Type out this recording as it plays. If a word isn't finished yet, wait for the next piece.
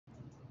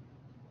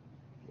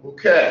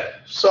Okay,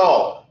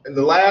 so in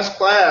the last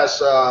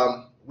class,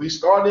 we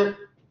started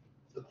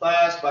the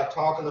class by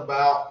talking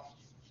about,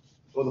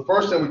 well, the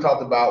first thing we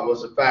talked about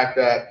was the fact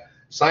that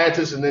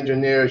scientists and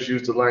engineers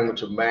use the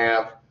language of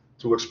math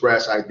to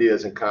express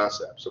ideas and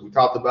concepts. So we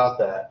talked about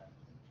that.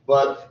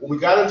 But when we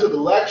got into the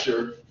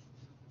lecture,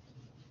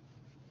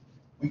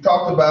 we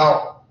talked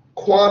about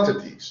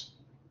quantities,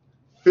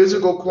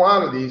 physical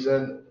quantities,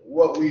 and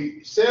what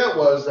we said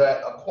was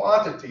that a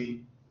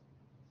quantity,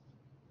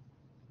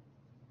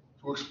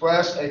 to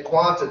express a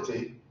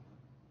quantity,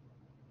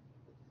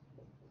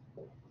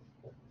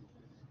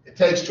 it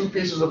takes two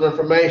pieces of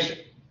information.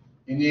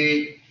 You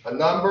need a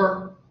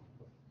number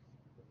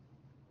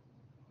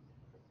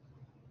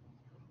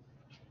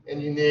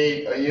and you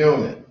need a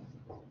unit.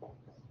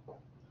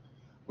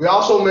 We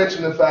also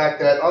mentioned the fact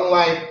that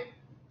unlike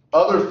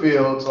other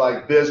fields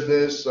like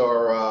business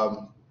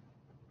or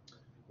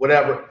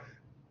whatever,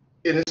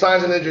 in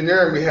science and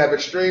engineering, we have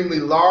extremely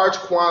large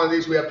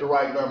quantities we have to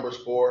write numbers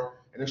for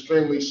and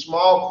extremely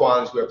small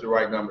quantities we have to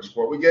write numbers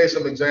for. We gave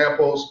some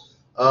examples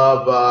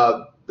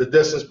of the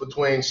distance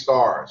between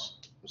stars.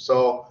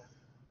 So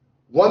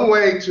one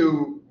way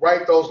to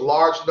write those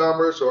large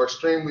numbers or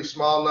extremely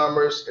small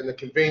numbers in the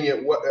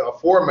convenient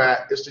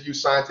format is to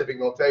use scientific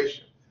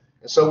notation.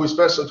 And so we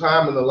spent some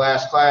time in the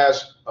last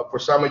class, for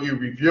some of you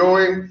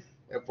reviewing,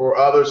 and for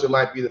others it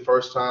might be the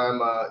first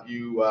time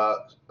you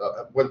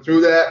went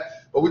through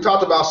that. But we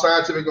talked about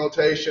scientific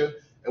notation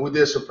and we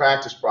did some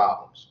practice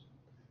problems.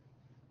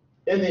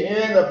 In the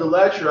end of the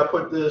lecture, I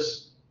put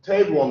this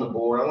table on the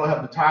board. I don't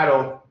have the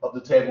title of the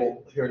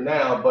table here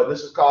now, but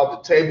this is called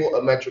the table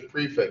of metric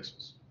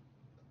prefixes.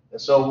 And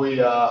so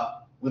we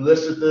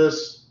listed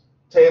this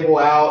table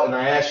out, and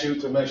I asked you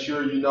to make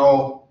sure you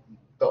know,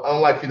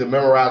 unlike you to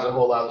memorize a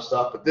whole lot of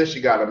stuff, but this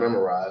you got to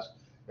memorize.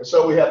 And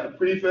so we have the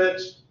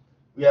prefix,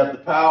 we have the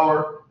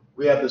power,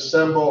 we have the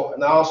symbol,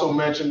 and I also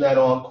mentioned that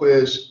on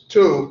quiz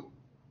 2,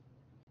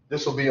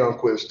 this will be on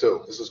quiz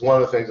 2. This is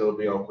one of the things that will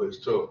be on quiz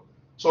 2.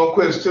 So on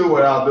quiz 2,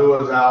 what I'll do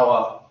is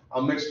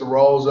I'll mix the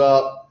rows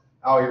up,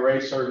 I'll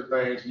erase certain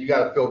things, and you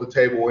got to fill the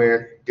table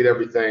in, get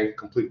everything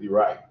completely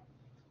right.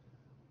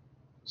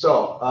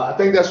 So I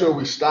think that's where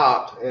we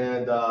stopped,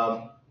 and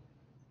I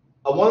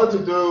wanted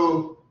to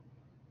do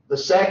the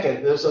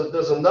second. There's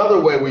another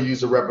way we use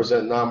to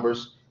represent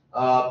numbers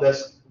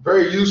that's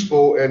very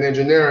useful in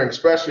engineering,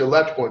 especially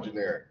electrical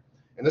engineering,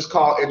 and it's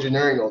called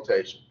engineering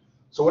notation.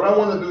 So what I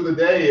want to do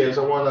today is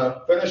I want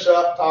to finish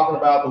up talking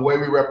about the way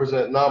we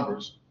represent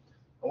numbers.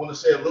 I want to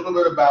say a little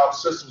bit about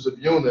systems of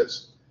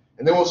units,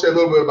 and then we'll say a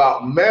little bit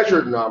about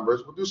measured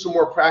numbers. We'll do some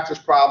more practice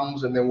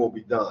problems, and then we'll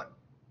be done.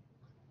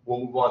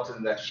 We'll move on to the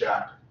next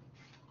chapter.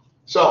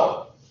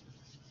 So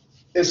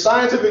in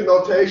scientific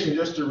notation,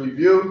 just to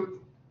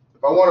review,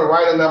 if I want to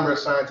write a number in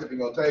scientific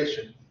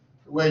notation,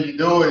 the way you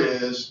do it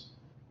is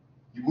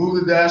you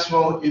move the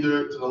decimal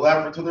either to the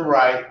left or to the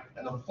right,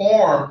 and the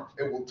form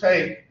it will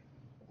take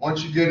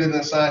once you get it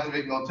in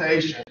scientific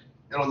notation,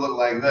 it'll look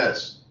like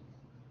this,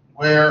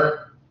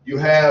 where you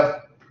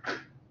have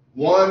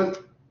one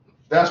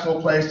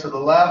decimal place to the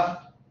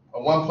left,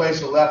 or one place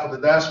to the left of the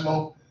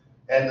decimal,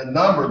 and the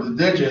number, the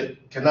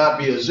digit, cannot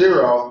be a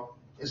 0.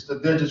 It's the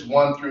digits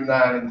 1 through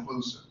 9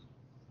 inclusive.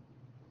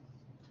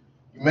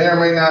 You may or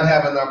may not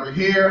have a number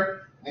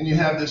here. Then you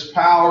have this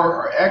power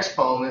or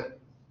exponent,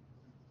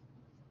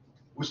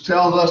 which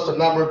tells us the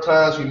number of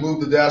times we move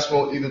the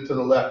decimal either to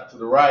the left or to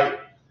the right,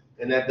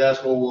 and that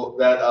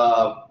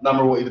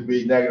number will either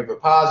be negative or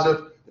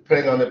positive,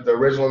 depending on if the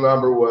original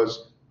number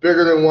was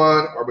bigger than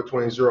 1 or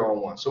between 0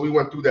 and 1. So we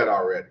went through that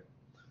already.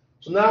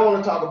 So now I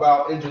want to talk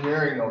about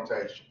engineering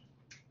notation.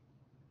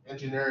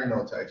 Engineering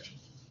notation.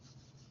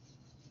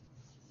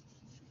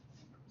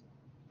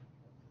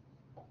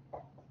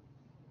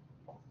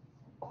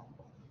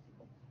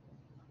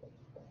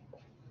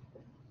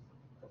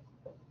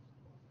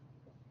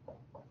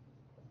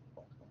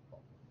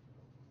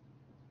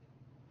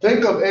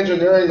 Think of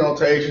engineering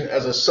notation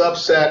as a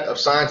subset of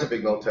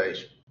scientific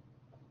notation.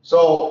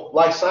 So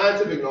like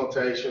scientific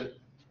notation,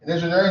 in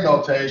engineering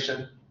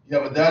notation, you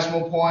have a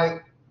decimal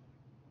point.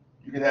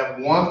 You can have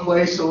one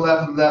place to the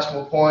left of the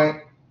decimal point.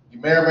 You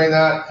may or may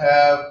not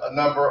have a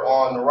number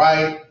on the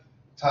right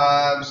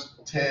times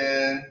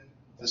 10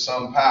 to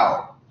some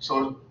power.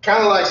 So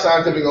kind of like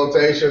scientific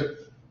notation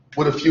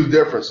with a few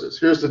differences.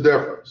 Here's the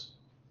difference.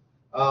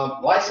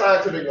 Like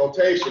scientific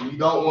notation, you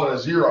don't want a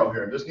 0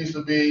 here. This needs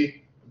to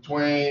be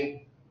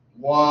between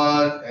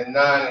 1 and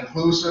 9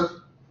 inclusive.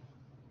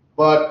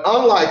 But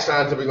unlike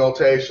scientific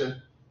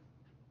notation,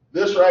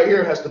 this right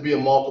here has to be a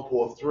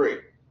multiple of 3.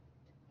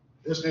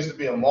 This needs to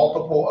be a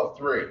multiple of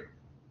 3.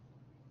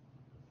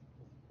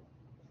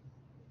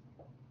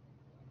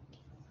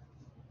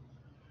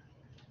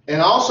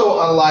 And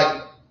also,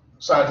 unlike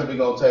scientific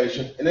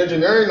notation, in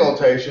engineering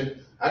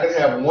notation, I can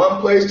have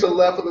one place to the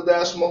left of the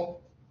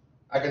decimal.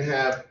 I can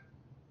have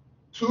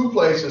 2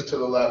 places to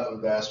the left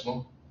of the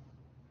decimal.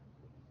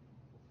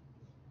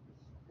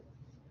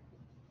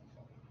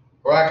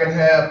 Or I can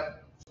have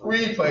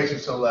 3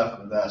 places to the left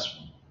of the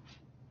decimal.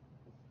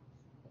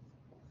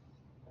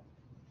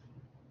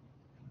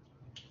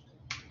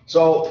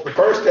 So the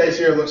first case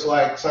here looks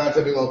like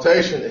scientific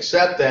notation,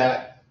 except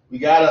that we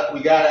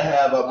gotta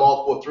have a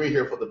multiple of 3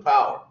 here for the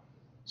power.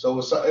 So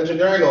with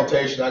engineering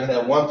notation, I can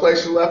have 1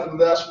 place to the left of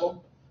the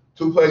decimal,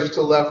 2 places to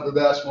the left of the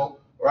decimal,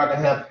 or I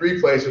can have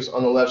 3 places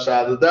on the left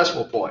side of the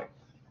decimal point.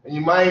 And you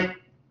might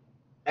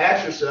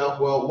ask yourself,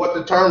 well, what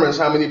determines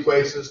how many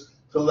places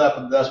to the left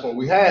of the decimal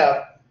we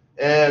have?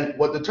 And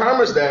what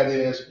determines that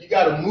is you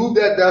got to move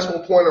that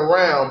decimal point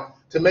around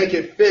to make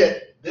it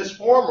fit this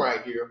form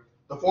right here,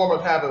 the form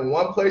of having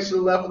 1 place to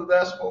the left of the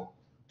decimal,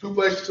 2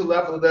 places to the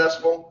left of the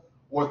decimal,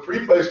 or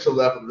 3 places to the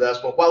left of the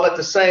decimal, while at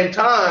the same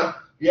time,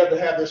 you have to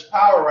have this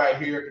power right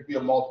here to be a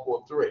multiple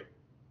of 3.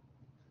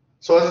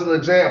 So as an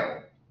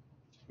example,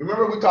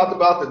 remember we talked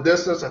about the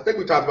distance? I think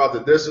we talked about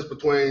the distance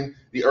between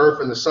the Earth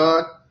and the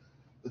Sun.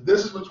 The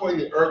distance between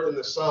the Earth and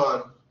the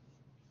Sun,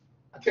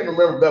 I can't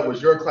remember if that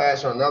was your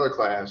class or another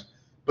class,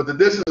 but the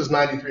distance is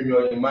 93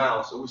 million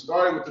miles. So we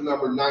started with the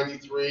number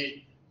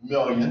 93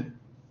 million.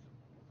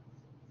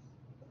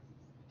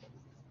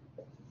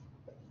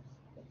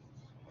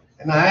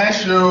 And I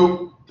asked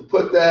you to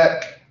put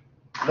that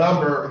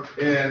number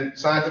in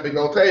scientific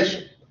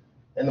notation.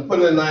 And to put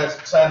it in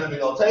scientific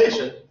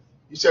notation,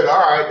 you said, all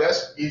right,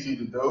 that's easy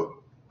to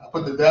do. I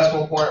put the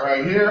decimal point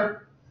right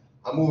here.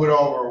 I move it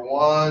over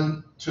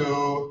 1,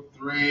 2,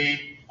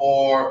 3,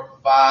 4,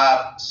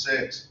 5,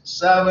 6,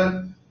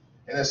 7.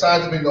 And in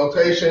scientific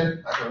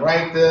notation, I can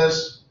write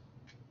this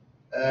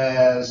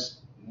as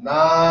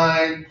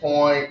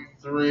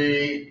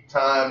 9.3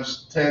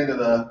 times 10 to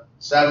the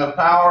 7th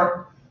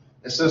power.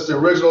 And since the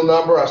original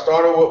number I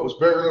started with was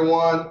bigger than 1,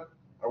 I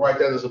write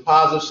that as a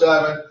positive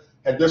 7.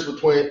 Had this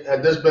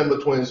been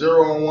between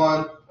 0 and 1,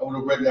 I would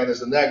have written that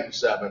as a negative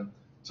 7.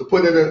 So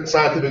putting it in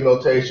scientific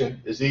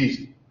notation is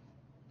easy.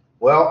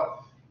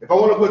 Well, if I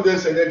want to put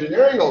this in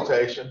engineering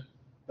notation,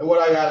 then what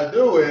I got to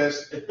do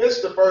is, if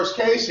it's the first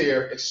case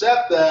here,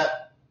 except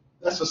that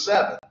that's a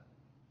 7.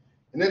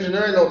 In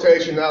engineering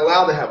notation, you're not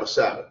allowed to have a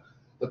 7.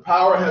 The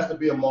power has to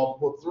be a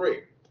multiple of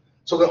 3.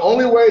 So the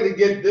only way to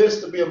get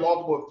this to be a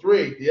multiple of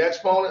 3, the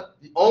exponent,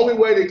 the only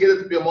way to get it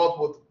to be a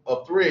multiple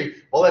of 3,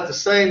 while at the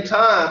same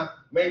time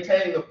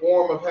maintaining the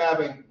form of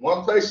having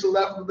 1 place to the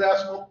left of the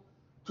decimal,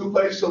 2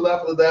 places to the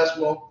left of the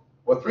decimal,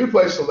 or 3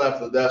 places to the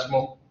left of the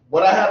decimal,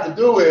 what I have to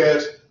do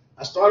is,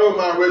 I started with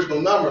my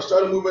original number,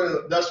 started moving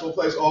the decimal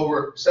place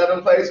over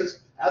 7 places,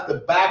 I have to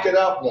back it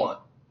up 1.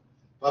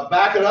 If I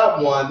back it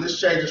up 1, this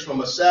changes from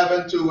a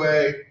 7 to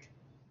a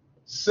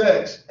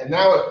 6, and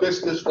now it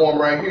fits this form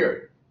right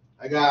here.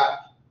 I got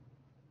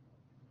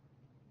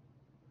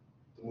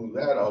to move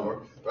that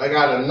over. I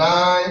got a 9,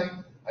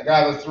 I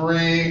got a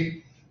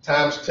 3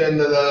 times 10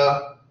 to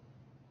the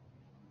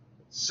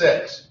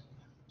 6.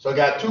 So I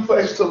got 2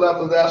 places to the left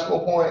of the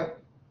decimal point,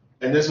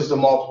 and this is a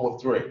multiple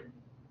of 3.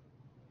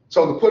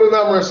 So to put a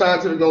number in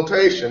scientific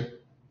notation,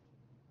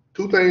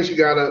 2 things you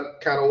got to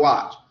kind of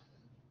watch.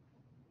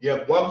 You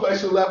have 1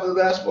 place to the left of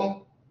the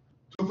decimal,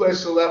 2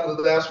 places to the left of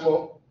the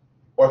decimal,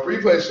 or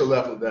 3 places to the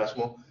left of the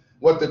decimal.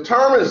 What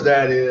determines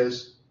that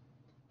is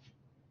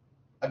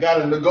I got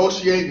to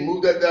negotiate and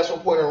move that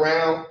decimal point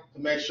around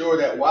to make sure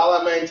that while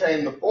I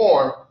maintain the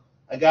form,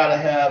 I got to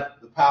have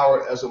the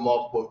power as a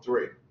multiple of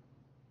 3.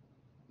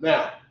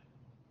 Now,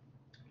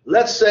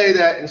 let's say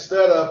that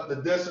instead of the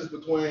distance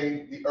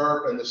between the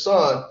Earth and the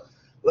Sun,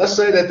 let's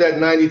say that that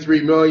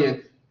 93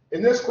 million,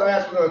 in this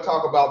class we're going to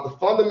talk about the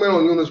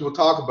fundamental units we'll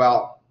talk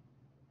about.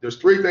 There's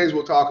 3 things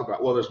we'll talk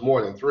about. Well, there's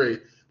more than 3.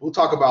 We'll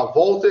talk about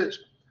voltage,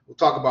 we'll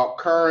talk about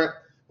current,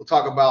 we'll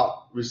talk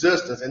about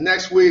resistance, and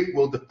next week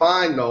we'll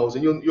define those,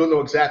 and you'll know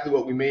exactly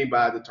what we mean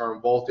by the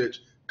term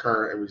voltage,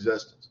 current, and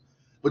resistance.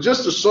 But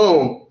just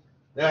assume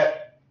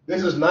that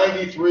this is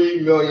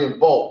 93 million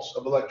volts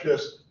of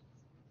electricity.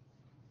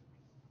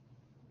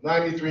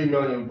 93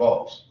 million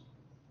volts.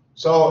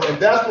 So in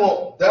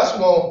decimal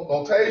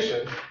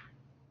notation,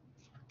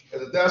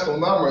 as a decimal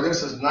number,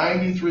 this is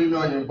 93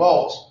 million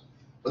volts.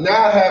 But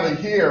now I have it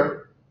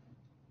here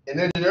in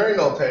engineering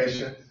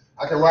notation,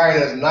 I can write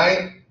it as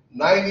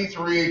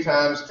 93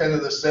 times 10 to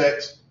the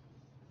 6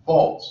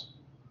 volts.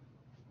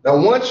 Now,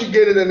 once you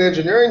get it in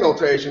engineering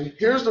notation,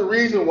 here's the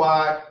reason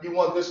why you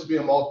want this to be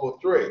a multiple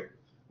of 3.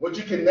 What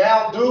you can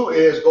now do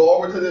is go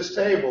over to this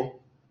table,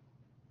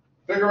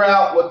 figure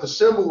out what the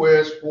symbol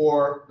is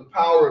for the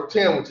power of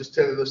 10, which is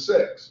 10 to the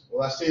 6.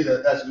 Well, I see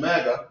that that's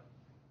mega,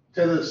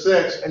 10 to the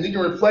 6, and you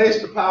can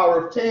replace the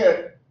power of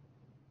 10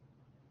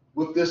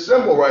 with this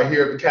symbol right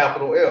here, the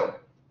capital M.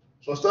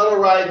 So instead of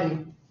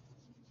writing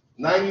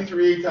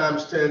 93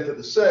 times 10 to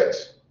the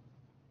 6,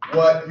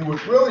 what you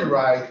would really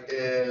write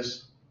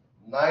is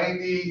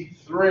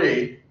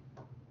 93.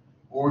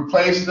 We'll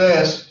replace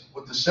this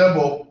with the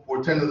symbol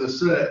for 10 to the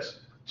 6.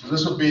 So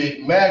this would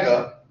be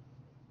mega,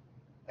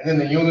 and then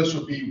the units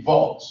would be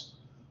volts.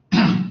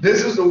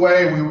 This is the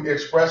way we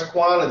express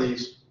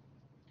quantities,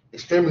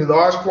 extremely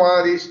large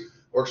quantities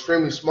or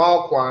extremely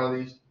small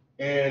quantities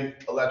in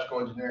electrical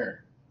engineering.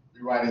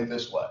 We write it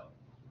this way,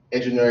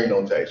 engineering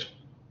notation.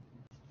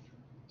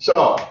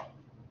 So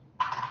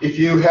if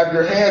you have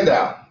your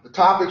handout, the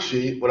topic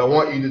sheet, what I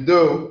want you to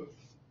do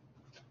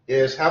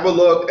is have a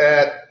look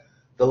at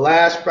the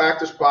last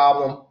practice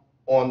problem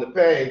on the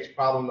page,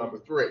 problem number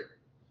 3.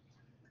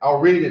 I'll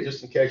read it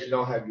just in case you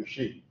don't have your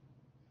sheet.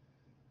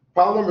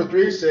 Problem number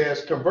 3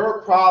 says,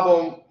 convert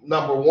problem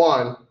number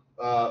 1,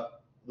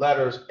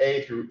 letters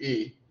A through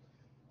E.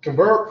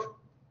 Convert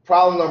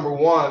problem number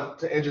 1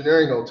 to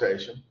engineering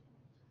notation.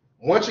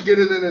 Once you get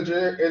it in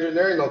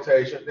engineering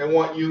notation, they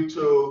want you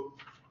to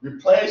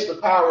replace the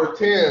power of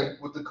 10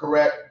 with the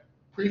correct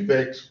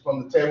prefix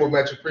from the table of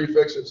metric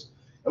prefixes.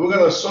 And we're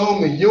going to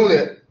assume the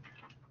unit,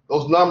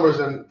 those numbers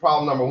in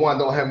problem number 1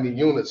 don't have any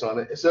units on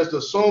it. It says to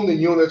assume the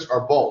units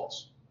are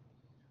volts.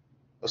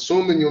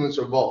 Assume the units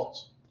are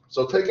volts.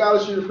 So take out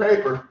a sheet of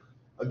paper.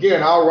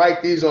 Again, I'll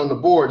write these on the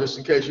board just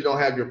in case you don't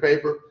have your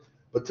paper.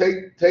 But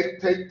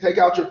take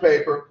out your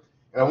paper,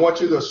 and I want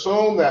you to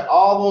assume that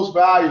all those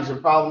values in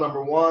problem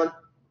number 1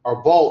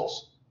 are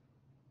volts.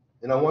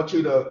 And I want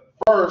you to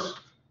first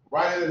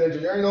write it in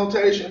engineering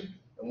notation.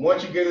 And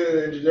once you get it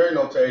in engineering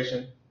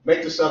notation,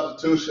 make the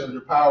substitution of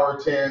your power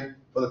of 10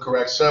 for the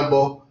correct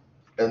symbol.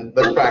 And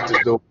let's practice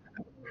doing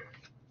it.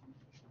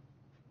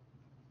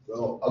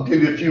 So I'll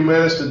give you a few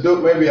minutes to do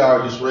it. Maybe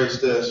I'll just erase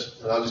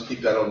this, and I'll just keep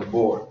that on the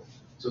board.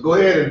 So go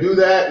ahead and do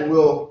that, and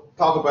we'll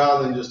talk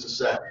about it in just a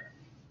second.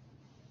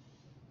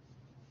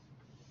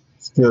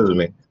 Excuse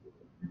me.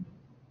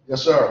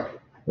 Yes, sir.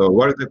 So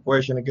what is the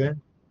question again?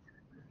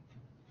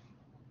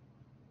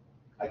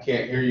 I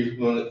can't hear you.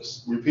 You want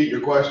to repeat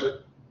your question?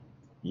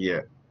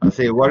 Yeah. I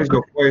say, what is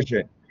your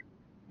question?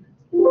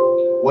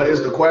 What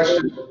is the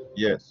question?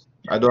 Yes.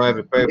 I don't have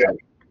a paper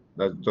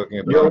that's talking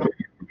about.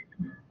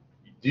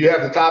 Do you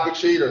have the topic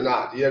sheet or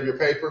not? Do you have your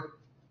paper?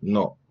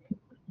 No.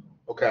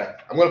 Okay.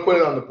 I'm going to put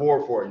it on the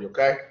board for you,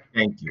 okay?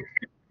 Thank you.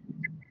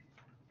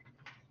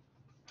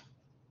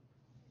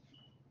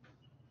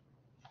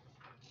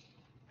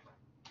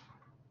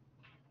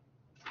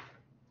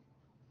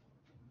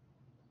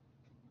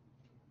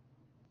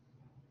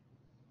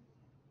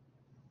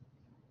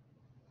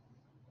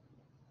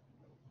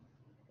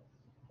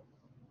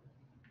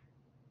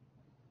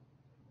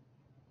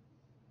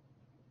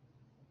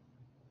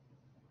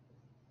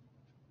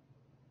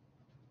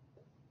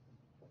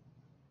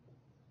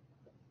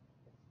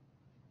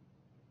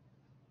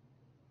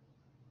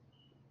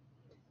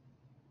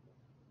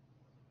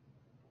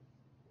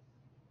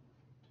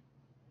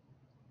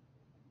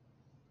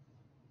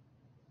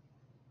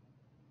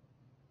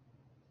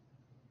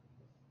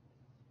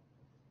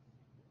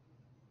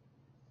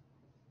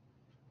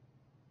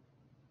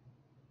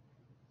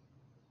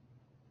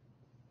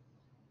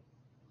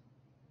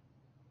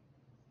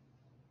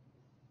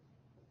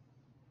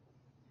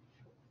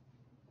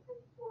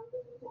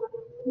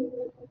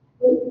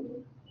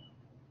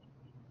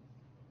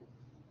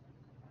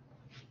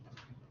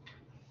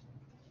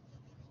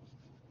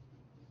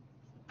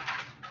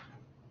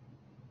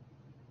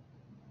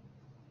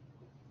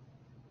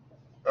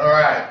 All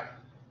right.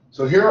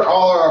 So here are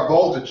all our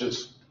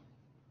voltages.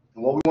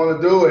 And what we want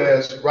to do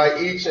is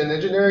write each in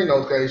engineering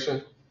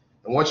notation.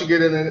 And once you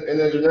get it in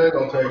engineering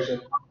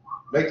notation,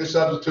 make the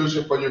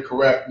substitution for your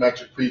correct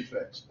metric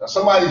prefix. Now,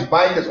 somebody's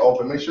mic is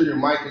open. Make sure your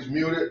mic is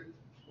muted.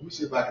 Let me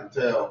see if I can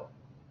tell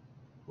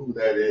who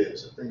that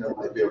is. I think I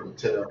might be able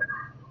to tell.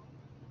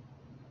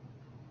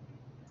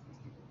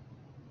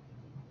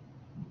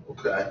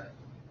 Okay.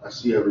 I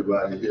see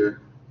everybody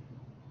here.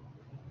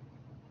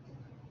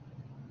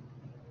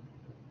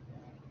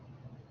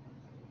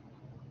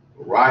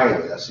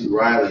 Riley. I see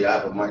Riley. I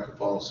have a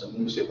microphone, so let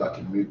me see if I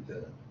can mute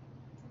that.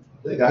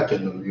 I think I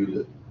can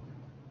unmute it.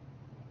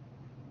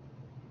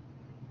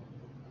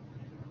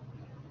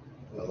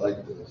 I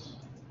like this.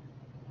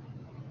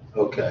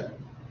 Okay.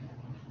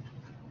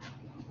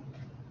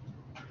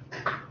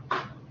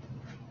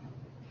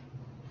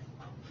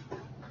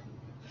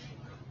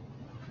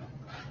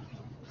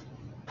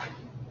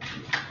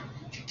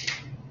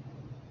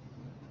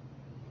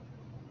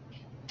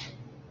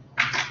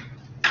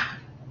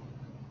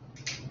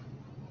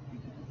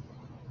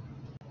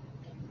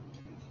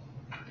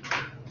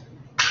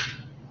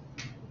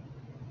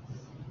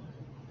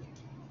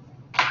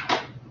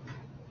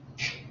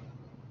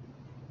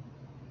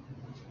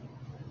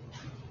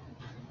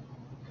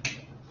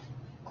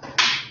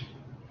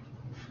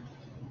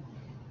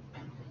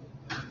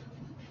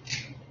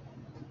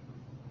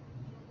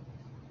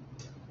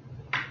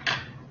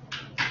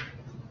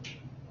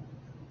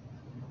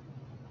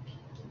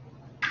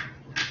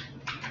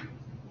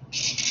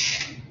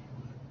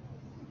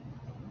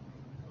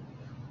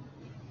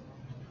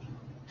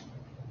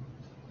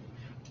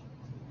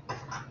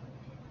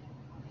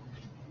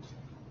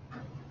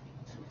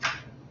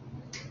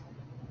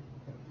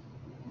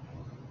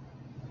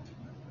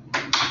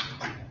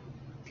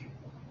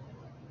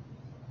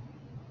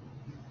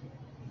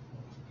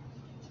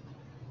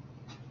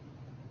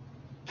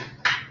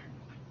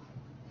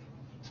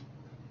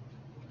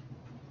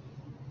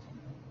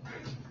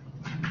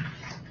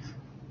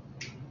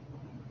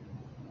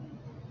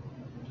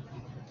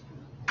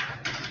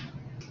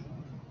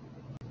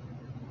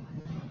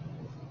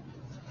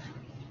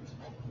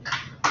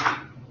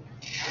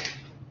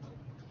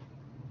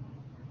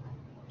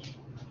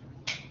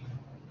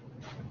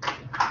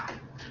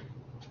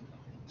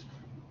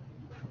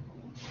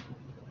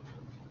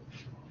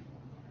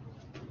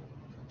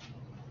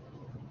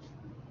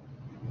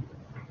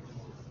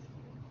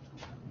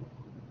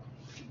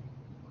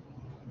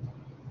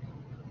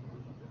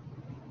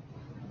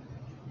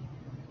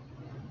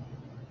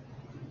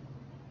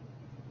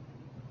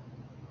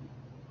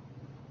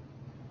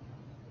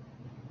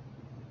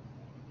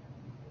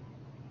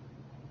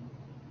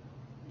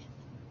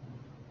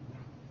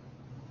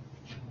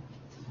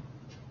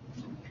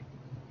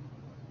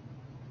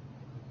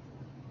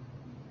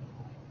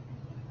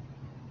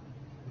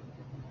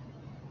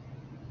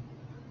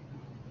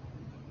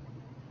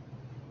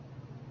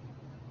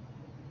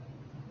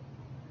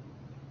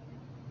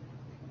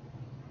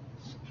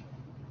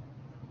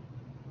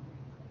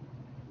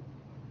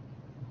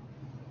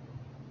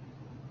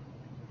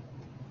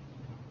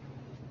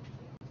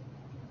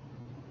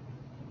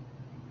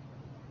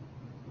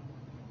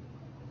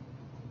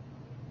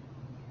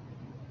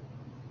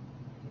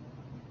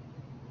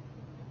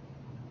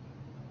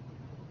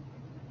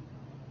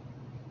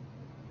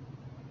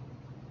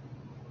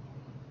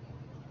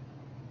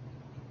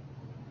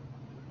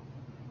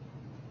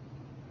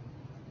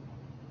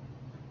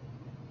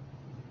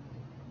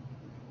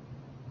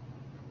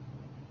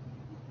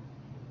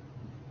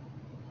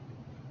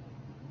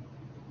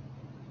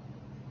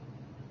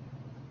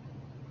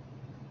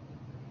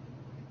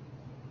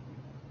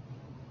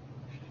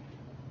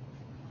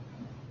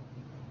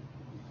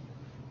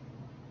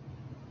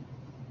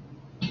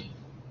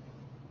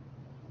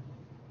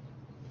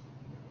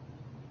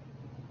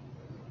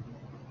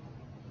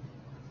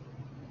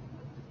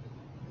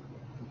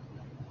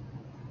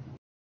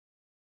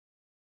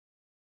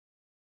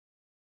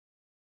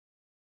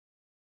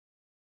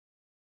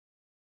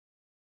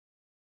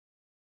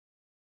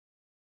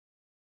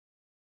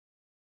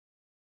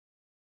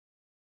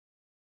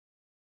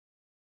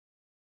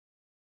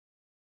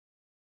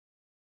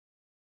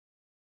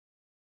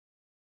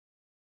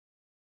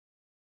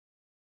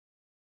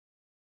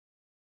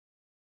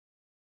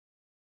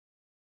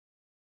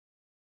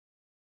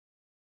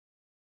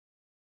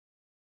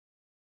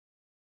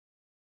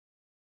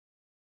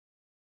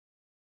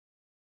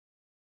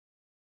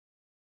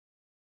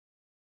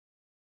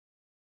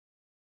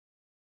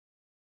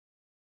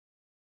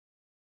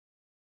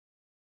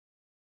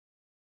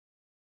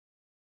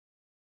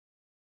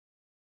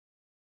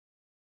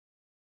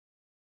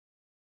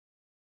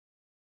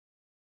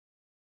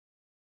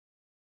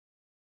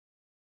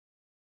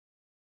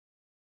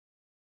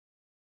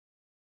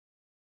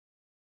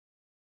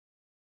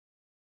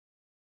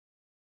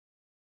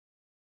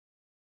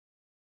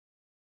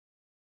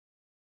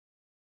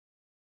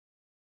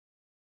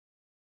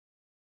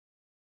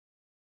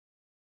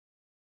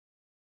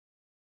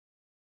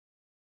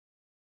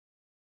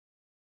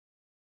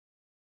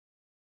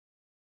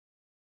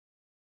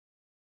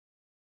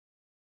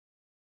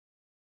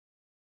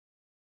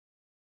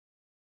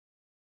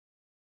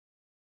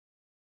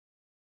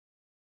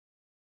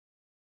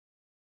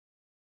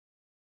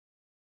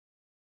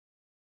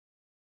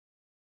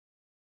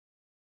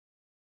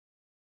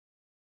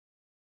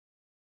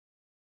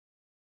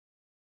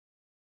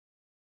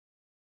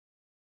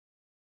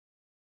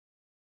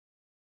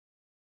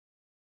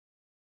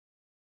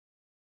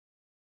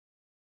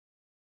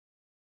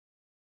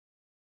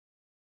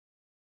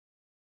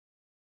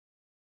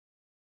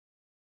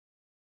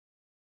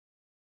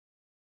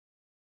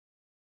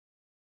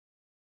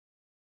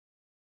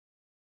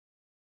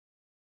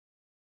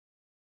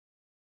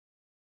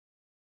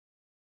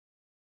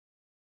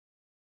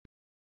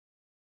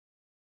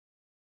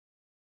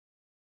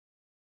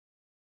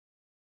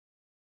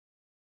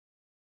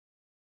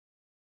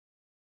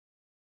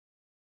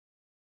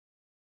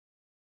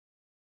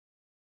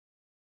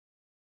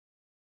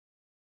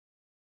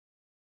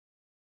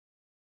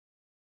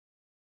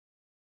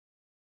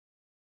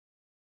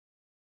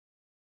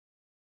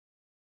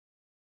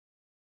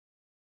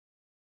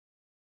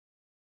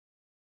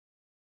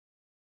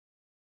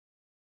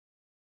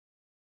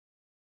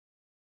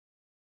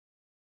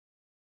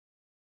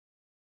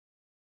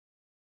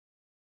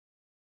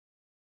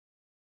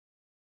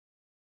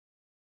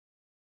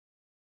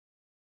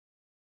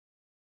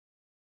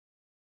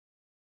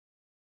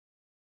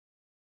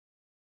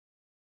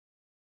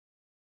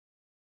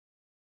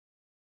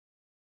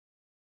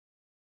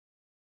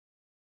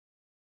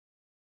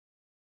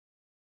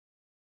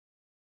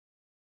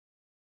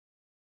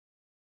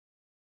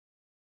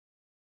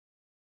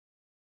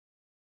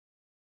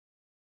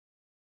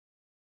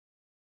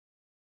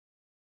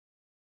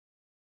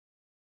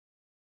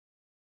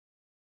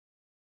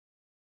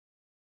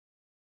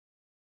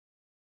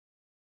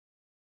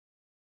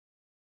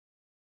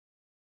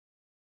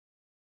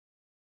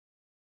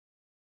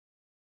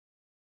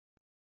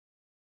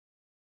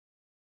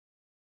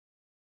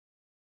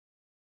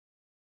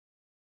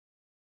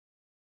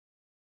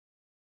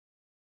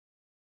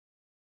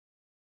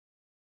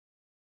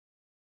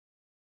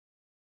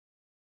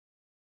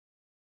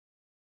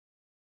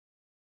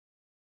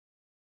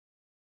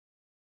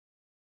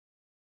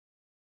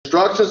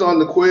 instructions on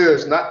the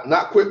quiz,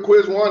 not quick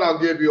quiz 1, I'll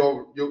give you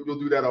over, you'll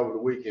do that over the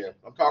weekend.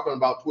 I'm talking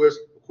about quiz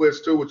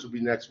 2, which will be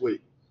next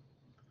week.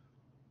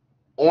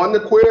 On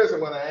the quiz, I'm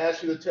going to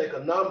ask you to take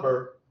a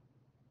number,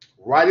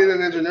 write it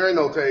in engineering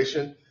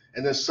notation,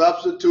 and then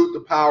substitute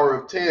the power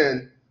of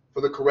 10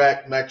 for the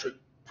correct metric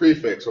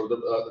prefix or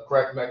the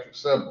correct metric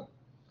symbol.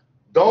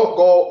 Don't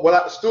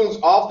go, students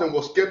often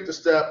will skip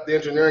the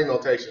engineering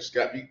notation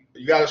step.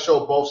 You got to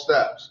show both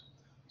steps.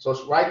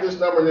 So write this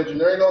number in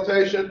engineering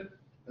notation,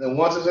 and then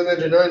once it's in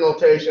engineering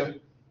notation,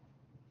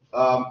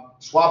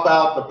 swap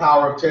out the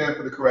power of 10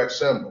 for the correct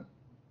symbol.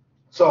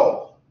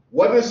 So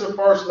what is the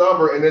first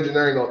number in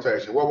engineering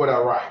notation? What would I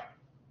write?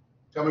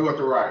 Tell me what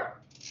to write.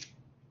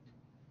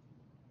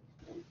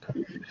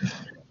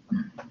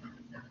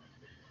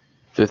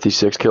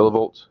 56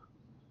 kilovolts.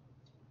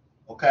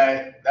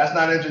 Okay, that's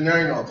not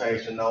engineering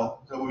notation though.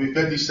 So it would be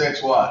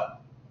 56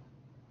 what?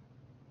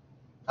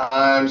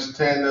 Times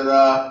 10 to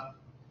the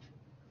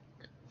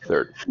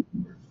third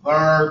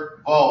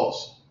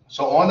volts.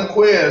 So on the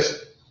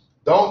quiz,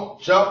 don't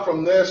jump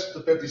from this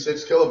to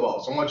 56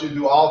 kilovolts. I want you to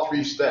do all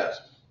 3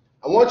 steps.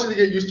 I want you to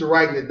get used to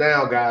writing it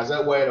down, guys.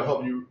 That way it'll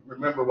help you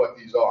remember what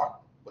these are,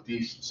 what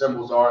these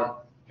symbols are,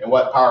 and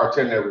what power of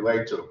 10 they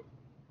relate to.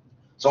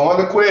 So on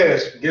the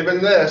quiz,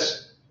 given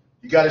this,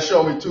 you got to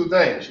show me 2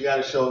 things. You got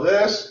to show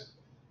this,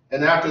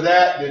 and after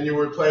that, then you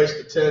replace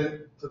the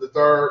 10 to the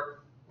third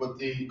with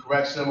the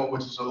correct symbol,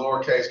 which is a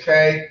lowercase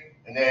k,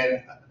 and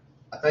then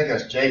I think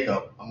that's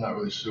Jacob. I'm not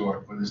really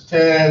sure, but it's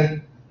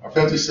 10 or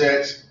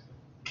 56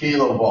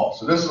 kilovolts.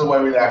 So this is the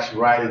way we'd actually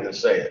write it and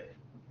say it,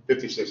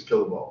 56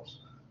 kilovolts.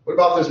 What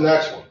about this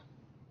next one?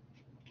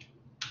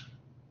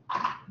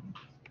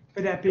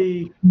 Would that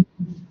be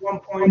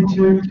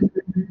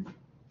 1.2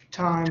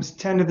 times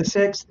 10 to the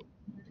 6th?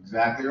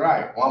 Exactly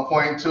right.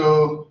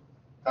 1.2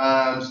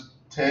 times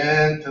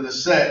 10 to the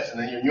 6th, and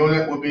then your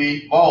unit would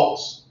be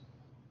volts,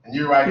 and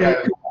you write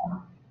that.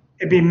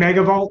 It'd be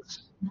megavolts.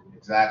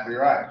 Exactly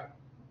right.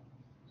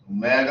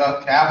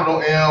 Mega,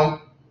 capital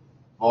M,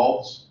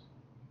 volts.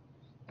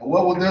 And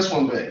what would this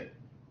one be?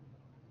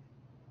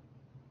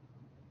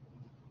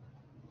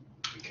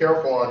 Be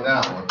careful on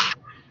that one.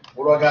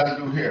 What do I got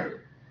to do here?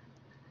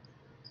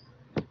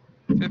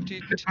 50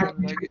 to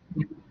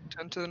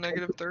 10 to the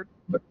negative third.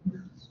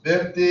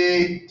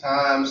 50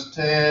 times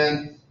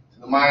 10 to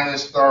the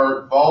minus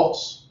third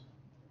volts,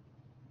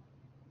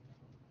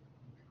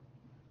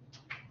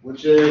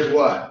 which is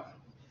what?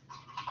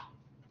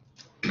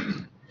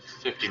 50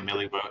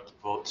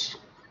 millivolts.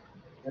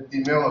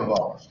 50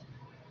 millivolts.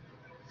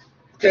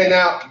 Okay,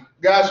 now,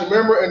 guys,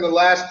 remember in the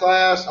last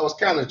class, I was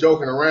kind of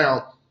joking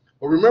around,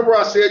 but remember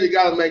I said you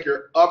got to make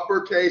your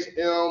uppercase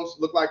M's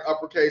look like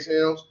uppercase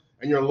M's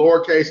and your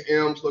lowercase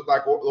M's look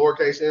like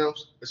lowercase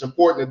M's? It's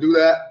important to do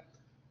that.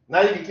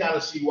 Now you can kind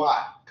of see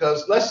why.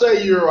 Because let's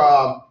say you're,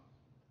 I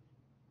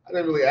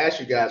didn't really ask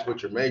you guys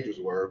what your majors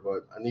were,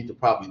 but I need to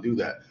probably do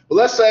that. But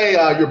let's say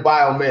you're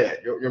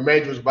biomed, your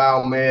major is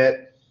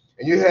biomed,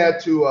 and you had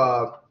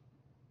to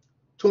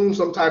tune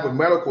some type of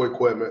medical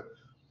equipment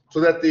so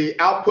that the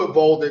output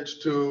voltage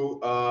to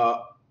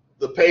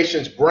the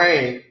patient's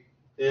brain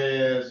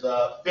is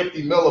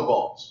 50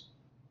 millivolts.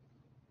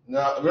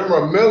 Now remember,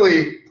 a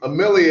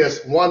milli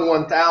is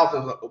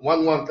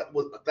 1/1000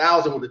 with a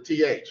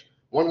th.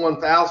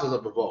 1/1000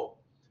 of a volt.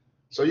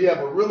 So you have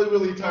a really,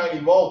 really tiny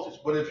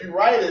voltage. But if you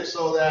write it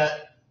so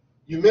that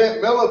you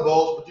meant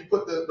millivolts, but you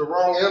put the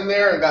wrong M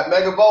there and got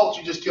megavolts,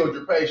 you just killed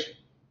your patient.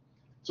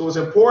 So it's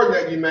important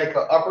that you make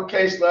an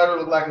uppercase letter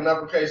look like an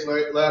uppercase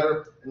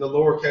letter and the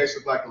lowercase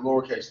look like the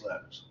lowercase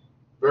letters.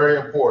 Very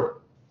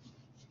important.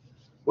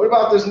 What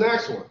about this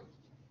next one?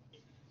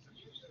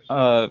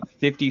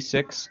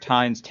 56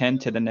 times 10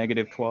 to the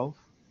negative 12.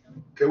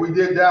 Okay, we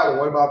did that one.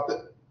 What about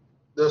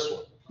this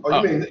one?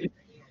 Oh, you mean,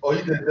 oh,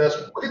 you did this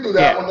one. We can do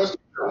that one. Let's do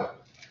that one.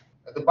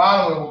 At the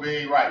bottom, it will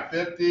be, right,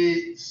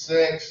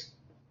 56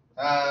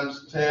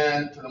 times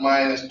 10 to the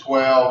minus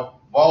 12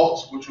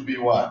 volts, which would be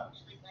what?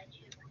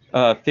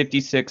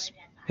 56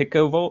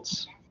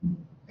 picovolts.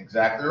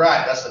 Exactly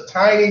right. That's a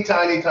tiny,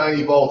 tiny,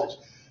 tiny voltage.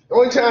 The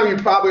only time you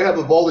probably have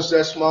a voltage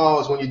that small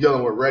is when you're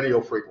dealing with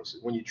radio frequency.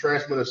 When you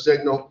transmit a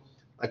signal,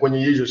 like when you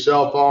use your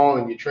cell phone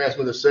and you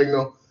transmit a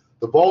signal,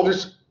 the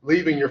voltage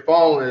leaving your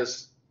phone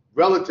is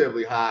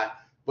relatively high,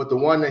 but the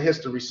one that hits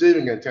the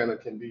receiving antenna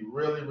can be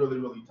really, really,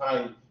 really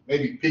tiny,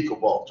 maybe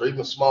picovolts or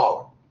even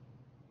smaller.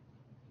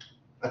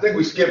 I think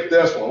we skipped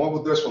this one. What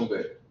would this one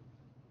be?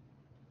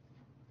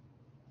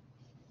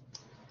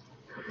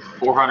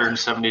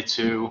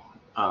 472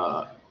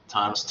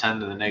 times 10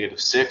 to the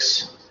negative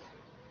 6.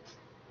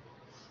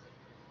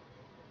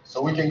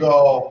 So we can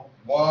go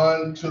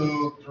 1,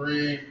 2,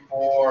 3,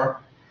 4,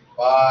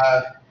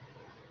 5.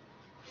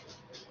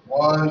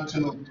 1,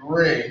 2,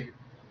 3.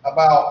 How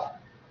about?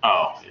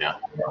 Oh, yeah.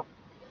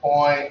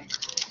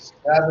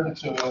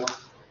 0.72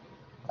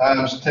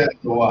 times 10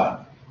 to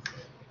what?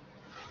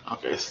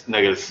 Okay, it's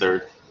negative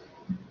third.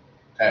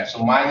 Okay,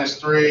 so minus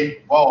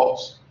 3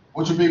 volts,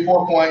 which would be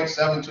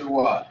 4.72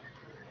 what?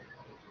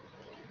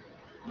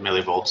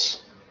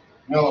 Millivolts.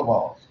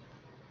 Millivolts.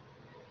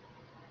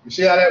 You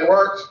see how that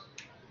works?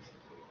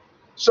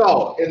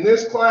 So in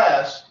this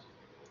class,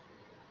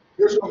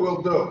 here's what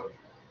we'll do.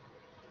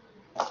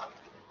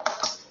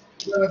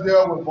 We're going to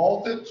deal with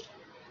voltage.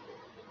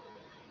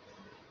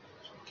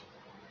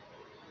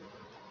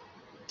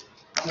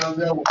 We're going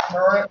to deal with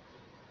current.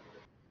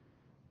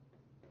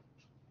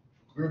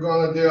 We're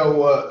going to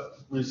deal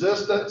with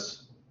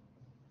resistance.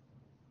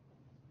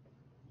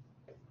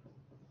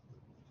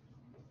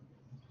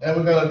 And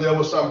we're going to deal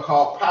with something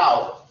called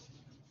power.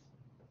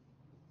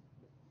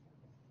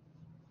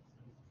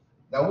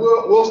 Now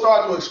we'll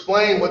start to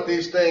explain what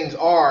these things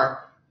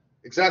are,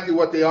 exactly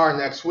what they are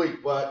next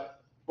week. But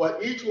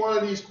each one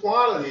of these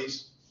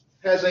quantities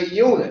has a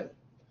unit.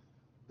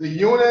 The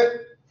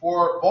unit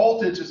for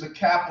voltage is a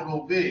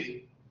capital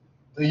V.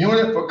 The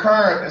unit for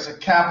current is a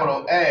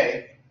capital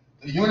A.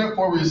 The unit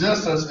for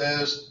resistance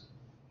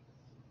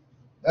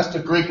that's the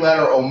Greek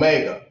letter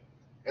omega.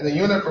 And the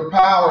unit for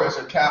power is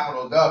a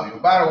capital W.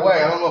 And by the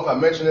way, I don't know if I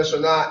mentioned this or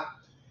not,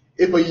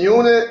 if a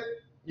unit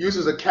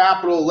uses a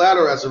capital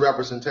letter as a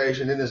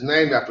representation, it is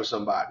named after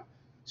somebody.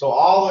 So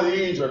all of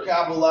these are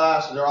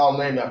capitalized and they're all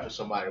named after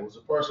somebody. It was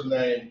a person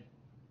named,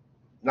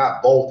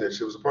 not voltage,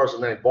 it was a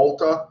person named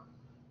Volta.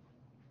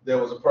 There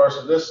was a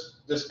person, this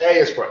A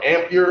is for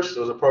amperes.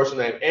 There was a person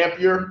named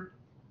Ampere,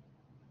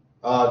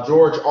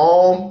 George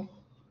Ohm,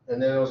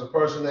 and then there was a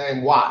person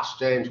named Watts,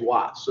 James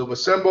Watts. So if a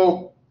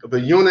symbol, if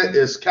a unit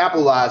is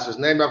capitalized, it's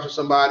named after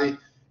somebody.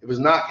 If it's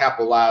not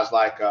capitalized,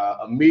 like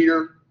a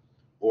meter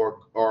or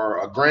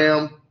a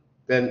gram,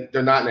 then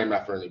they're not named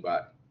after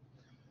anybody.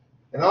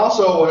 And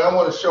also, when I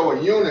want to show a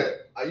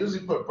unit, I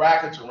usually put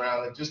brackets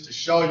around it just to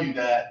show you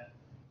that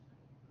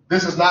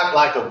this is not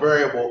like a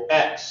variable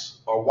X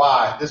or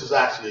Y. This is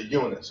actually a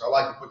unit. So I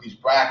like to put these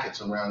brackets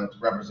around it to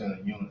represent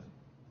a unit.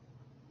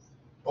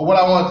 But what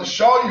I wanted to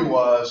show you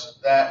was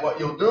that what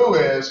you'll do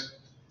is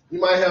you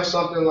might have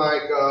something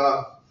like,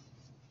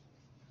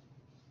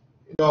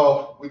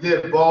 we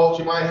did volts.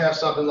 You might have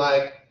something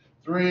like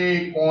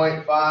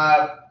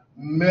 3.5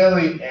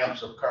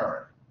 milliamps of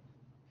current.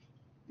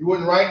 You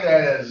wouldn't write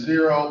that as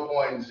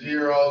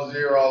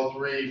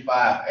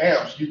 0.0035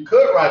 amps. You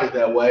could write it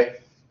that way,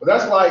 but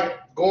that's like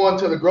going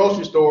to the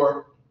grocery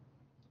store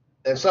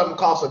and something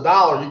costs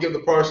 $1, you give the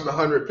person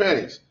 100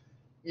 pennies.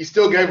 You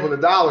still gave them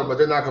 $1, but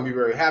they're not going to be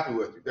very happy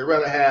with you. They'd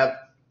rather have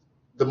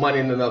the money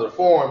in another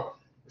form.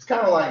 It's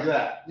kind of like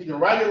that. You can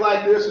write it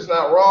like this, it's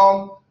not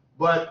wrong,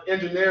 but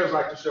engineers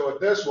like to show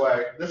it this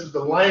way. This is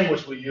the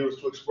language we use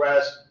to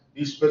express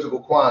these physical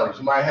quantities.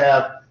 You might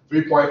have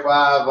 3.5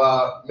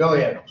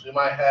 milliamps. You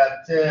might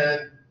have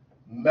 10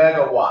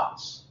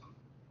 megawatts.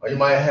 Or you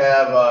might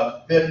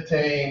have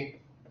 15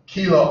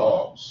 kilo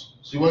ohms.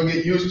 So you want to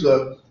get used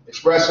to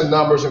expressing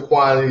numbers and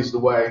quantities the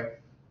way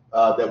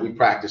that we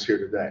practice here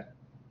today.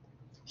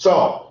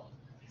 So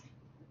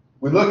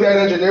we looked at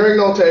engineering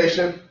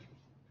notation,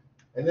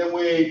 and then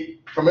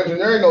from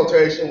engineering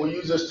notation, we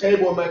use this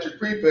table of metric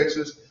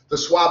prefixes to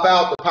swap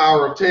out the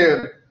power of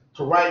 10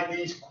 to write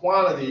these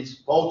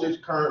quantities,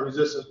 voltage, current,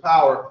 resistance,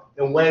 power,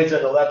 in ways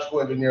that electrical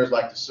engineers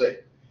like to see.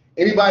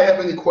 Anybody have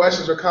any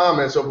questions or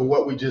comments over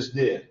what we just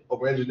did,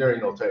 over engineering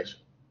notation?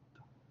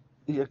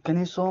 Yeah, can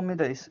you show me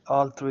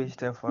all three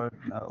steps for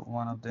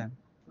one of them?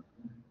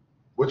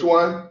 Which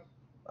one?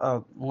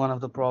 One of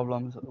the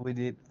problems we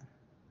did.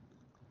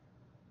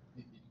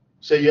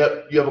 So you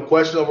have a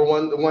question over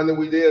the one that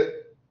we did?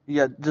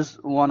 Yeah,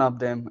 just one of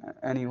them.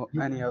 Any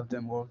of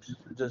them works.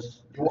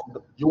 Just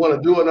You want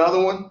to do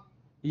another one?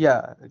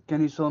 yeah.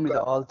 Can you show me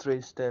all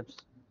three steps?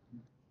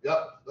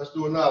 Yep, let's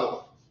do another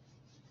one.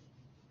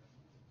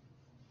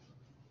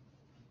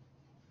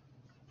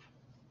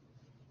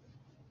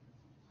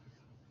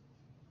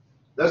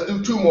 Let's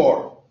do two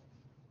more.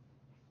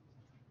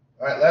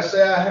 All right, let's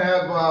say I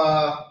have,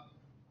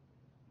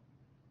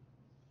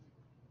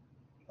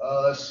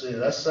 let's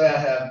say I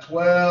have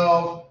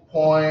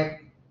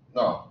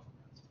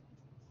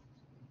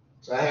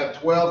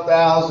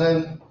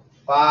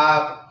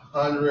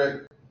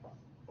 12,500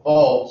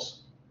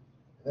 volts.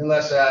 And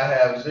let's say I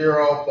have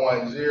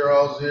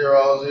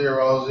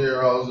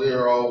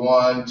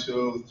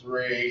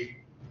 0.000000123,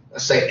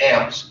 let's say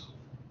amps.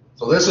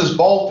 So this is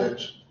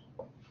voltage.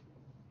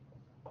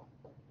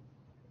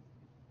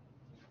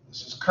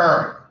 This is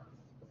current.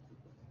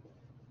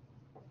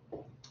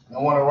 And I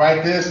want to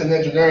write this in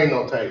engineering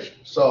notation.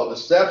 So the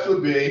steps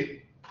would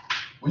be,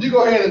 well, you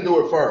go ahead and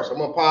do it first. I'm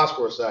going to pause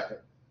for a second.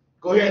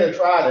 Go ahead and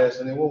try this,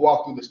 and then we'll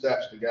walk through the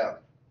steps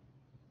together.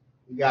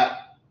 We got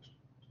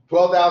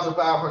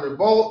 12,500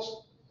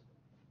 volts.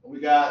 We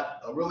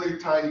got a really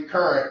tiny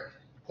current,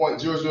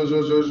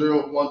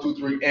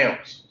 0.0000123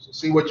 amps. So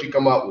see what you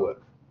come up with.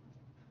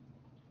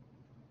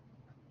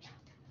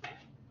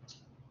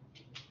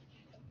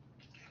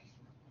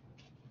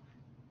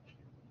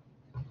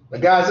 Now,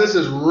 guys, this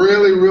is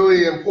really,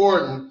 really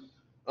important.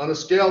 On a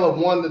scale of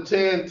 1 to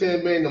 10,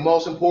 10 being the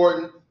most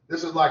important,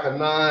 this is like a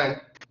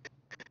 9,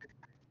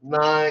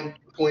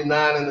 between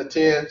 9 and a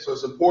 10. So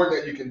it's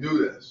important that you can do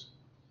this.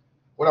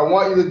 What I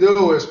want you to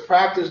do is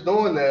practice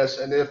doing this.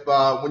 And if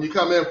when you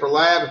come in for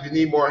lab, if you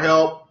need more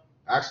help,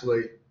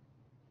 actually,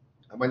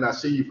 I might not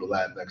see you for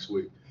lab next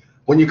week.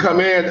 When you come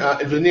in,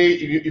 if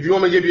you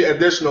want me to give you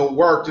additional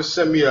work, just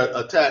send me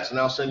a text and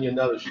I'll send you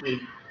another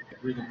sheet.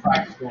 We can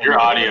practice. Your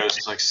audio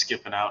is like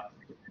skipping out.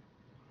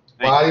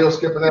 My audio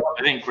skipping out?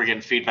 I think we're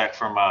getting feedback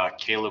from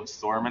Caleb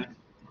Thorman.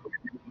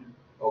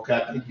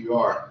 Okay, I think you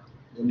are.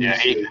 Yeah, I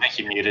think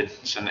you muted,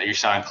 so you're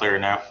sounding clearer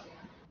now.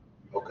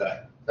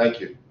 Okay, thank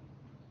you.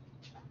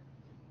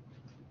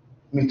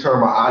 Let me turn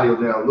my audio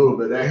down a little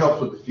bit. That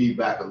helps with the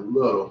feedback a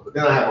little, but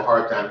then I have a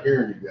hard time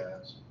hearing you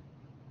guys.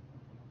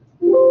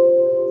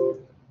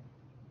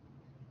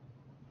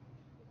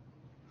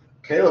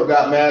 Caleb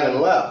got mad and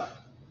left.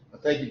 I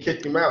think you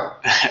kicked him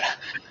out.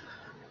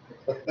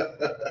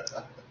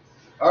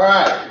 All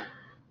right.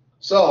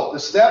 So the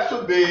steps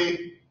would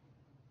be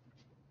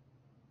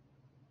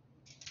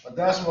a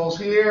decimal's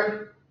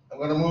here. I'm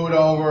going to move it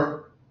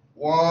over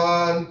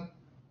 1,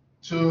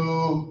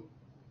 2,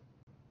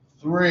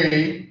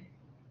 3.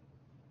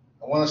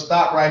 I want to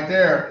stop right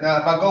there. Now,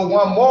 if I go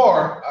one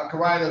more, I can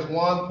write it as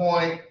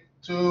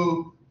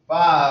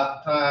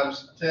 1.25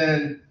 times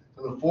 10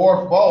 to the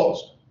 4th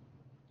volts.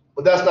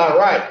 But that's not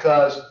right,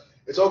 because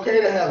it's okay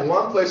to have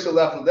one place to the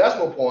left of the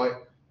decimal point,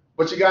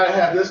 but you got to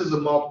have this as a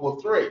multiple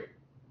of 3.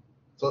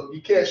 So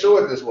you can't show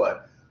it this way.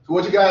 So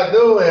what you got to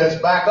do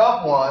is back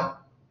up 1.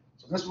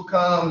 So this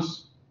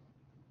becomes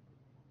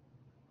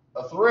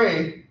a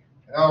 3,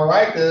 and I'll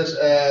write this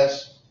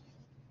as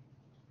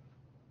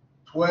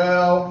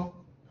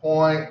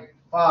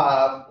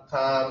 12.5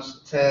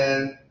 times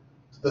 10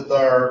 to the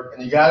 3rd,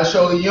 and you got to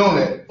show the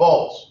unit,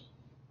 volts.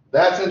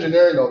 That's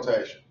engineering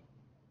notation.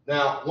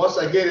 Now, once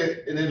I get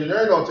it in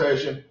engineering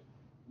notation,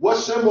 what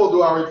symbol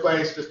do I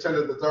replace this 10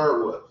 to the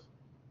 3rd with?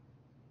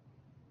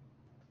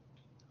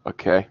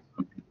 Okay.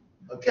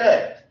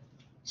 Okay.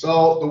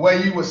 So the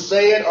way you would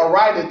say it or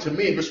write it to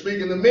me, if you're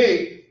speaking to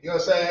me, you're going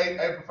to say,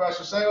 hey,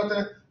 Professor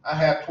Singleton, I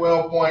have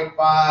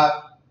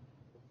 12.5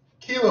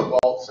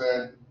 kilovolts,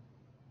 and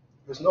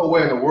there's no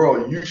way in the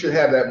world you should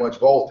have that much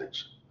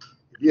voltage.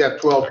 If you have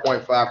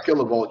 12.5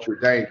 kilovolts, you're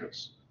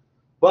dangerous.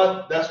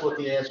 But that's what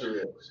the answer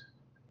is.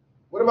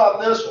 What about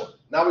this one?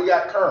 Now we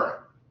got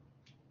current.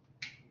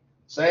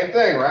 Same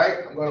thing,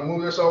 right? I'm going to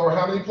move this over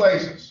how many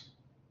places?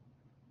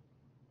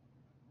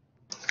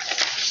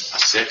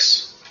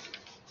 6.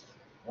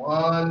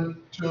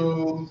 1,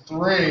 2,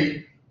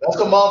 3. That's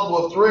a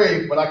multiple of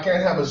 3, but I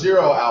can't have a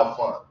 0 out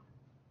front.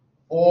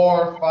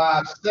 4,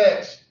 5,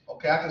 6.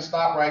 Okay, I can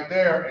stop right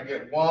there and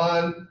get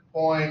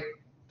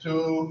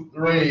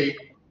 1.23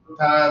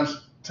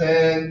 times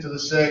 10 to the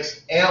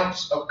 6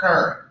 amps of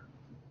current.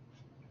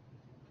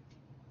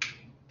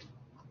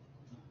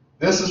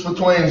 This is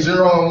between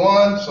 0 and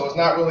 1, so it's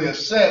not really a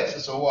 6,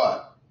 it's a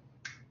what?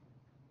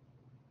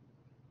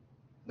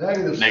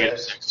 Negative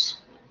 6.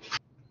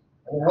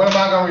 And what am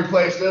I going to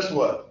replace this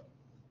with?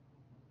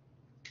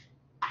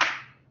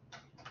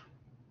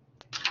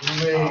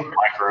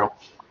 Micro.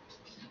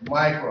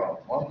 Micro.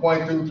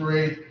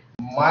 1.23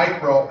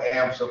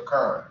 microamps of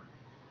current.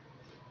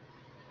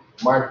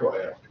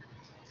 Microamp.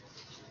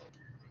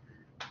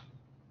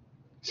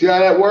 See how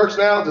that works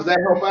now? Does that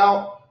help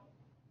out?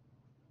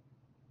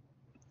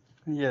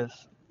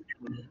 Yes.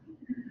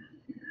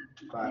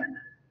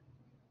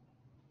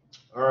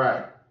 All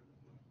right.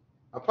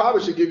 I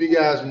probably should give you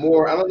guys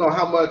more. I don't know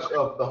how much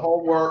of the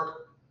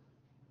homework.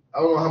 I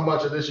don't know how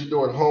much of this you're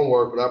doing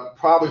homework, but I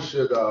probably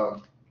should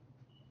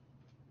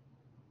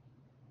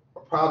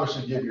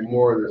give you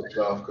more of this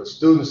stuff, because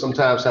students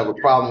sometimes have a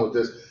problem with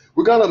this.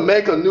 We're gonna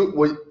make a new.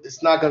 Well,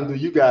 it's not gonna do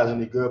you guys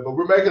any good, but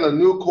we're making a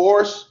new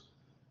course.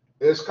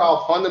 It's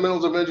called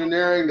Fundamentals of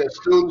Engineering that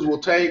students will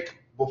take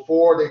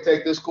before they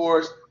take this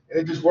course. And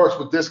it just works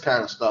with this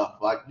kind of stuff.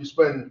 Like you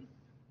spend,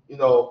 a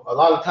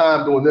lot of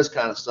time doing this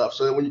kind of stuff.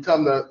 So that when you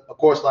come to a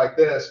course like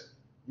this,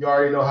 you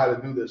already know how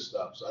to do this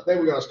stuff. So I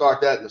think we're going to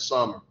start that in the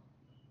summer.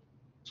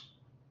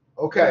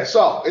 Okay,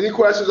 so any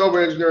questions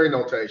over engineering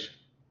notation?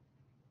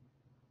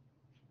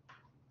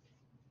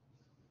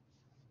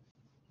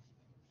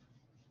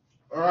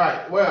 All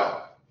right,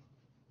 well,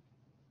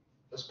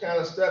 let's kind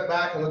of step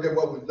back and look at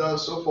what we've done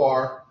so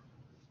far.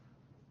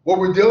 What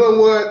we're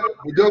dealing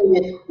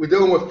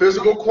with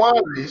physical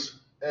quantities,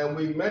 and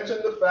we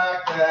mentioned the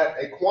fact that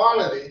a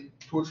quantity,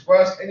 to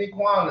express any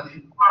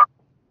quantity,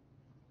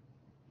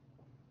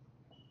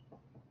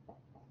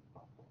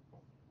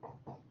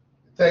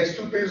 it takes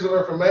 2 pieces of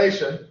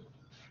information.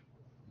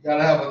 You got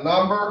to have a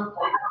number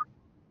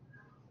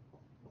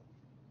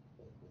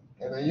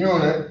and a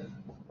unit,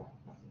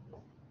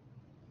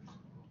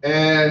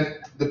 and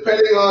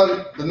depending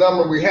on the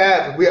number we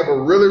have, if we have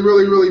a really,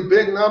 really, really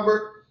big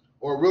number,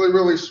 or a really,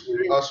 really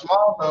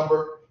small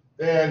number,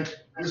 then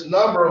this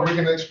number we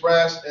can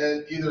express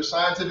in either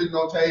scientific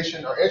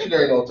notation or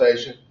engineering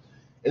notation.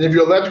 And if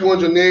you're an electrical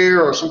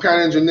engineer or some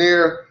kind of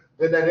engineer,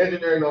 then that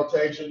engineering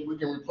notation, we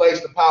can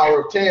replace the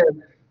power of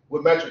 10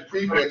 with metric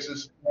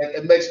prefixes, and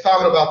it makes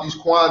talking about these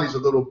quantities a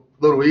little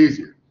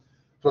easier.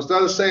 So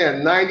instead of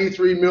saying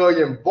 93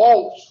 million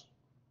volts,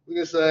 we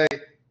can say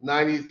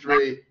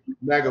 93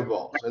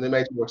 megavolts, and it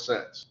makes more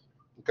sense.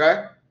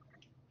 Okay?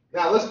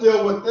 Now let's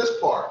deal with this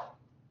part.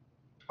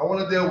 I want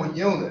to deal with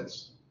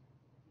units,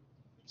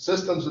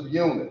 systems of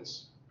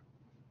units.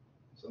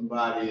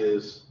 Somebody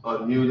is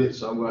unmuted,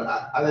 so I'm going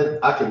to,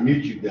 I can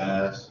mute you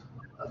guys.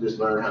 I just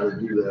learned how to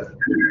do that.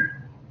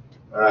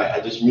 All right, I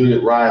just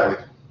muted Riley.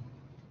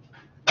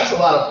 That's a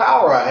lot of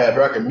power I have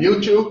here. I can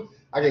mute you.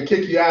 I can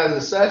kick you out of the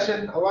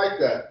session. I like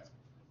that.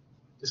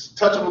 Just a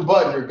touch of a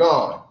button, you're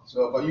gone.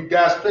 So if you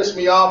guys piss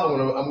me off,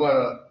 I'm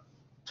gonna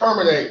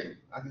terminate you.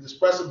 I can just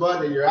press a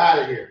button and you're out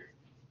of here.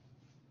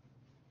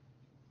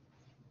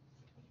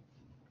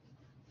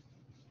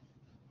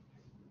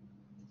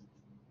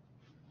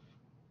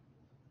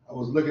 I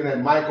was looking at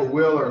Michael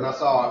Wheeler and I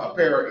saw a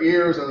pair of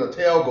ears and a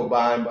tail go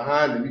by and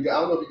behind him. I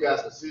don't know if you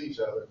guys can see each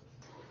other.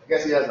 I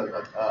guess he has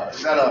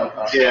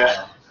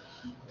Yeah.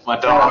 My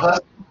dog.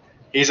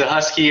 He's a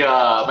Husky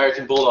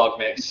American Bulldog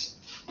mix.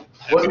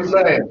 What's his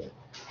name?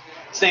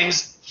 His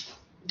name's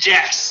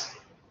Jax.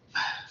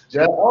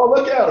 Jeff? Oh,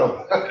 look at him.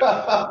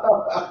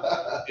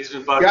 He's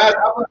been bugging. Guys,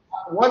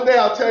 one day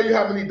I'll tell you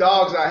how many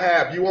dogs I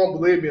have. You won't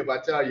believe me if I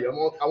tell you.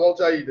 I won't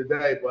tell you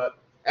today, but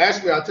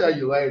ask me, I'll tell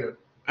you later.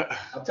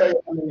 I'll tell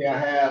you how many I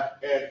have.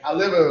 And I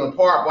live in an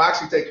apartment. Well, I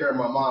actually take care of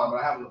my mom,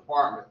 but I have an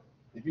apartment.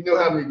 If you knew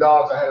how many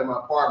dogs I had in my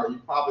apartment,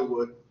 you probably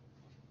would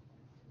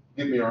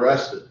get me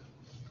arrested.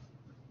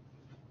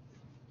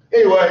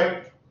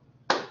 Anyway,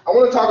 I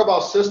want to talk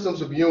about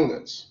systems of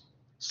units.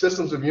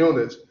 Systems of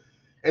units.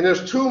 And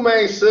there's two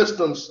main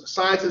systems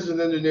scientists and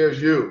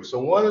engineers use. So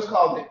one is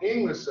called the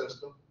English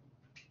system.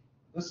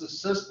 This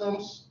is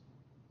systems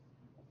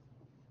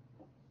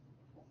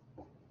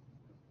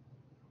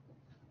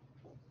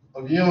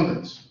of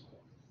units.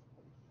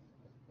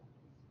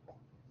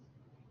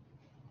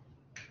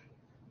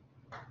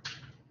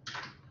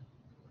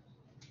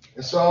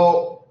 And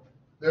so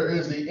there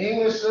is the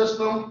English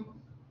system.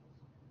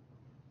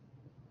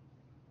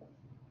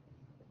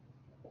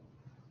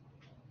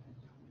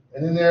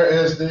 And then there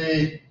is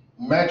the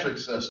metric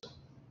system.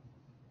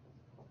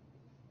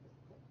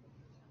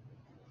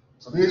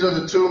 So these are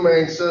the two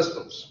main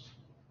systems.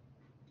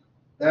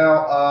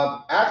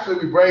 Now,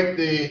 actually, we break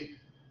the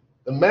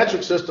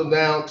metric system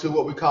down to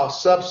what we call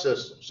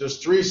subsystems. There's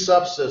three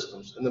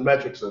subsystems in the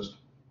metric system.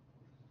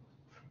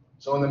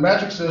 So in the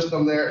metric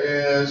system, there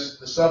is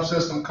the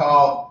subsystem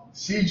called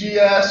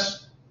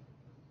CGS.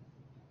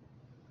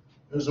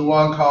 There's the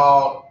one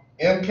called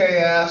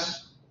MKS.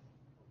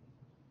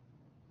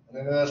 And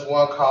then there's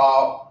one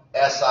called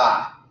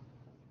SI.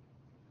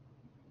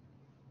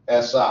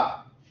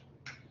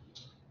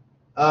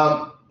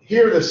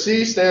 Here the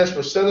C stands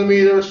for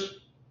centimeters,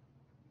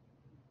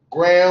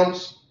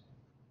 grams,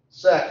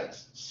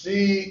 seconds.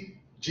 C,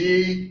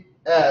 G,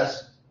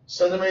 S,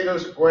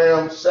 centimeters,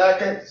 grams,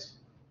 seconds.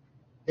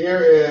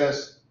 Here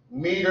is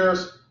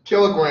meters,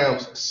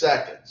 kilograms,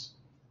 seconds.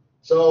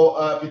 So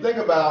if you think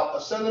about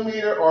a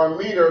centimeter or a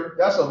meter,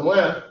 that's a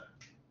length.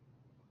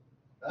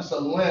 That's a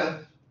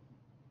length.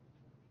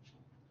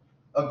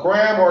 A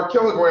gram or a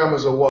kilogram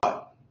is a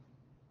what?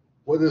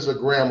 What is a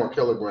gram or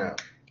kilogram?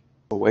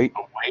 A weight.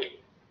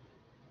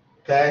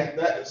 Okay,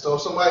 so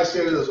if somebody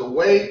said it as a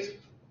weight,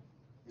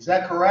 is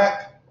that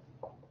correct?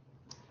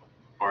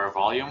 Or a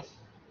volume.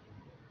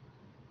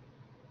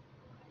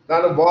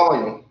 Not a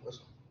volume.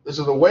 This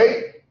is a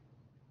weight.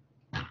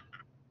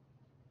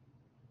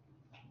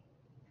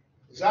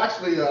 It's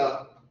actually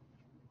a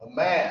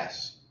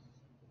mass.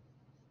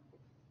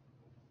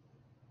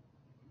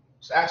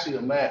 It's actually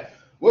a mass.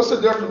 What's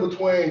the difference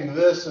between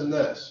this and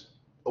this?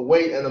 A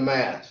weight and a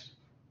mass?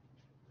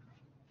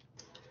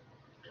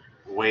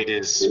 Weight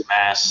is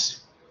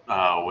mass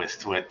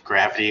with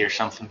gravity or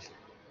something.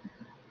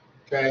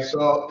 Okay,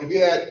 so if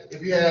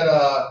you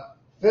had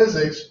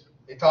physics,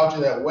 they taught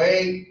you that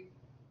weight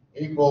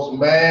equals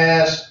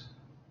mass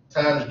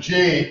times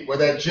g, where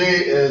that g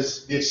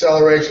is the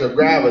acceleration of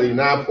gravity,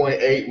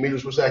 9.8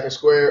 meters per second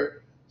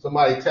squared.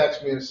 Somebody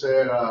texted me and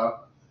said,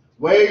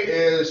 weight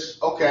is,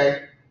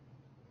 okay,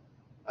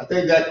 I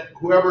think that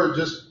whoever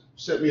just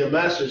sent me a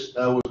message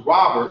was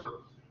Robert.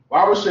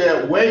 Robert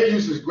said weight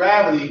uses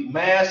gravity,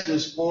 mass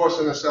is force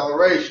and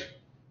acceleration.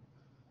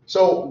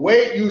 So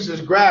weight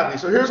uses gravity.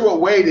 So here's what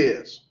weight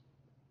is.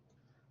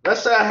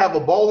 Let's say I have a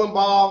bowling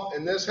ball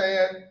in this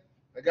hand.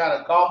 I got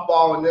a golf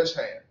ball in this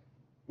hand.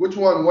 Which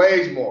one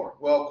weighs more?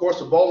 Well, of course,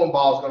 the bowling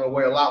ball is going to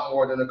weigh a lot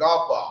more than the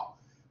golf ball.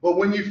 But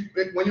when you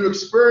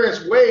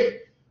experience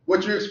weight,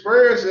 what you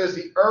experience is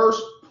the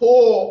Earth's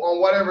pull on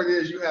whatever it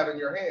is you have in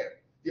your hand.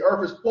 The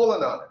Earth is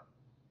pulling on it.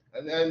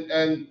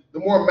 And the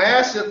more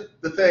massive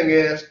the thing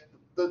is,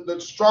 the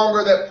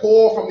stronger that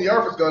pull from the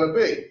Earth is going to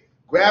be.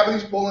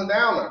 Gravity's pulling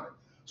down on it.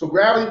 So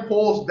gravity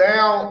pulls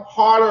down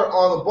harder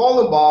on the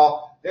bowling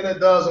ball than it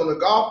does on the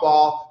golf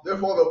ball.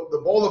 Therefore, the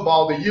bowling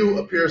ball, the U,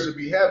 appears to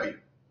be heavier.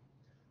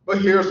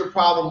 But here's the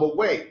problem with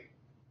weight.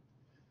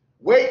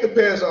 Weight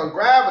depends on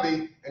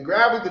gravity, and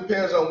gravity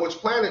depends on which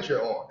planet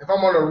you're on. If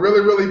I'm on a really,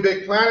 really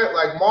big planet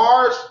like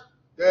Mars,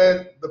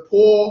 then the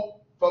pull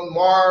from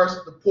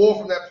Mars, the pull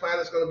from that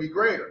planet is going to be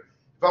greater.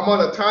 If I'm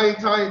on a tiny,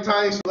 tiny,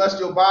 tiny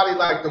celestial body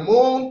like the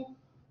moon,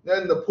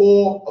 then the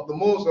pull of the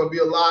moon is going to be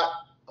a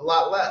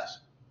lot less.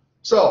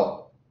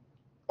 So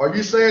Are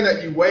you saying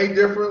that you weigh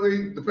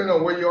differently depending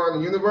on where you are in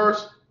the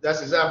universe?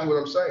 That's exactly what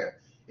I'm saying.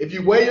 If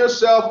you weigh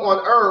yourself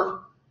on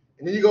Earth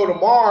and then you go to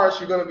Mars,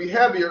 you're going to be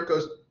heavier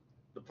because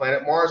the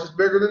planet Mars is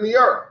bigger than the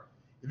Earth.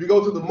 If you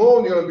go to the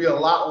moon, you're going to be a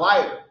lot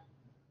lighter.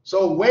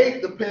 So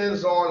weight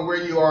depends on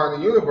where you are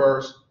in the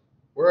universe,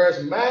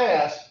 whereas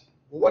mass,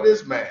 what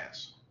is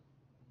mass?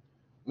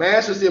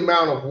 Mass is the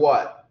amount of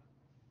what?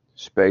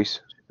 Space.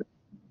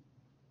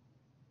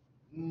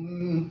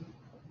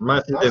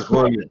 Mass is the That's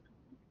cool. volume.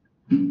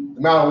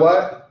 The amount of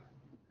what?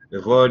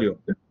 The volume.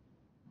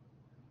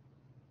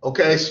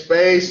 Okay,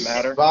 space,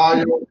 Matter.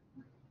 volume.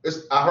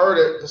 I heard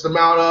it. It's the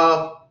amount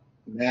of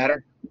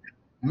Matter.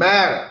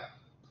 matter.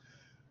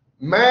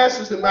 Mass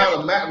is the amount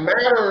of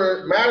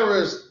matter. Matter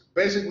is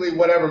basically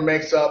whatever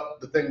makes up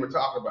the thing we're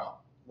talking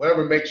about.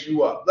 Whatever makes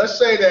you up. Let's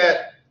say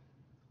that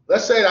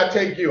I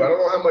take you. I don't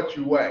know how much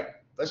you weigh.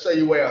 Let's say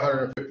you weigh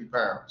 150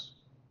 pounds.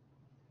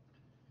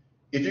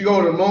 If you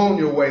go to the moon,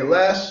 you'll weigh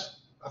less.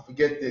 I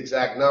forget the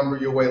exact number.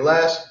 You'll weigh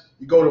less.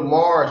 You go to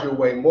Mars, you'll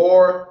weigh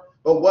more.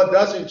 But what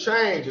doesn't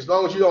change, as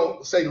long as you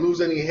don't, say, lose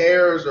any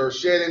hairs or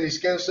shed any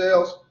skin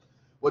cells,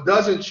 what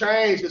doesn't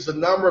change is the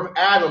number of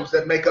atoms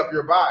that make up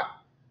your body.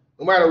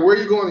 No matter where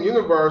you go in the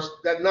universe,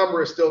 that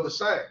number is still the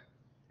same.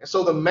 And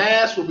so the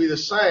mass will be the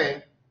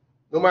same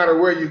no matter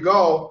where you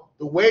go.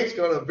 The weight's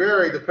going to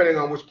vary depending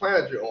on which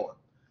planet you're on.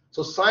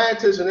 So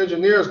scientists and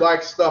engineers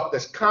like stuff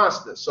that's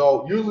constant.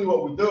 So usually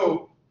what we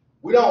do,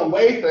 we don't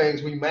weigh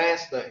things, we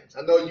mass things.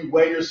 I know you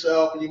weigh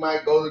yourself and you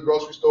might go to the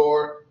grocery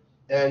store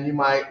and you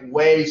might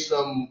weigh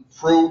some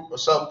fruit or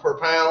something per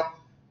pound.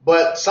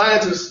 But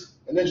scientists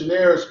and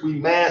engineers, we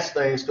mass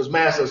things because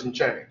mass doesn't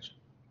change.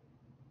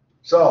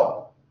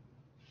 So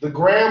the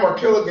gram or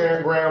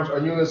kilograms are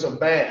units of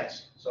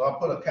mass. So I'll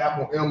put a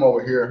capital M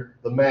over here,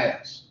 the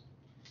mass.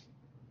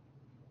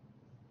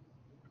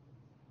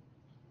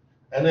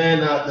 And then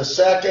the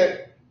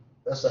second,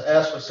 that's the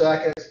S for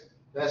seconds,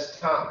 that's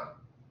time.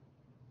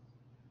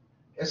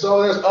 And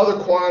so there's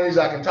other quantities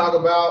I can talk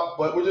about,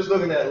 but we're just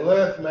looking at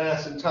length,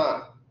 mass, and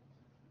time.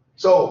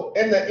 So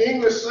in the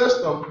English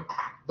system,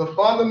 the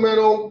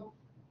fundamental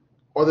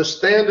or the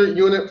standard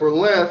unit for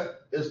length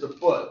is the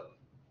foot.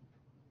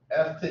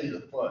 FT,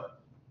 the foot.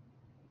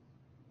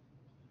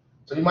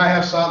 So you might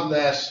have something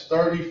that's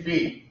 30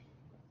 feet.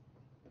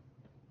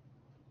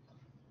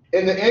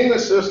 In the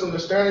English system, the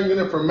standard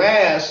unit for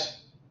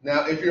mass,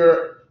 now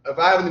if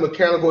I have any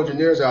mechanical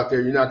engineers out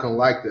there, you're not going to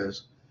like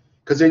this.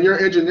 Because in your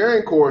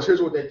engineering course,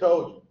 here's what they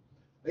told you.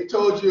 They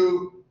told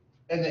you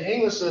in the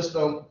English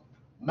system,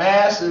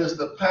 mass is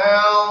the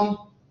pound,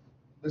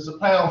 there's a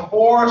pound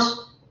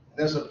force,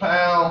 there's a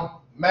pound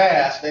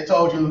mass. They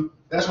told you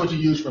that's what you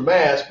use for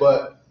mass,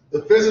 but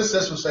the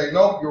physicists would say,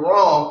 nope, you're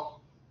wrong.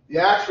 The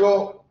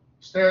actual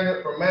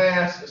standard for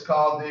mass is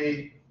called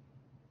the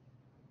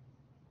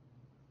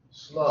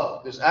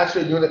slug. There's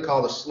actually a unit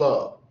called a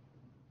slug.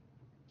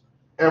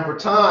 And for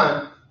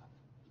time,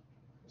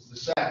 it's the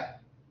second.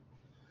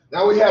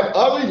 Now we have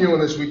other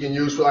units we can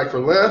use for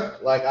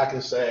length, like I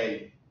can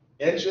say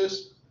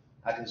inches,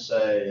 I can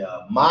say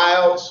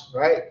miles,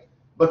 right?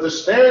 But the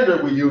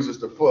standard we use is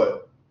the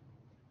foot.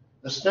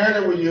 The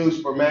standard we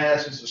use for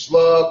mass is the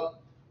slug,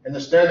 and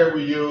the standard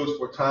we use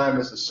for time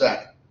is the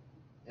second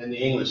in the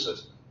English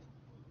system.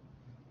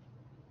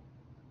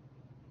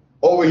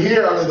 Over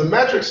here under the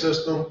metric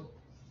system,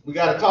 we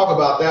got to talk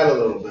about that a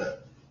little bit.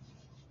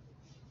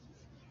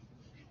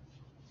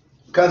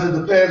 Because it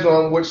depends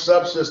on which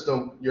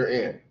subsystem you're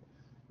in.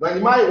 Now you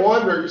might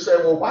wonder, you say,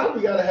 well, why do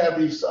we got to have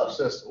these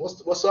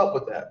subsystems? What's up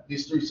with that,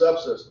 these three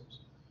subsystems?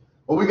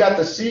 Well, we got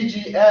the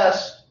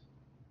CGS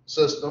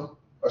system,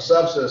 or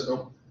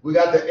subsystem. We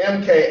got the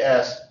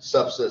MKS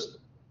subsystem.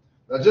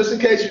 Now, just in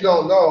case you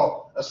don't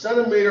know, a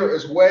centimeter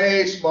is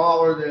way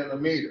smaller than a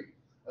meter.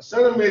 A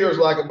centimeter is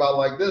about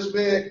like this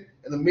big,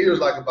 and a meter is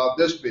about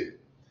this big.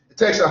 It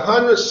takes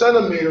 100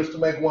 centimeters to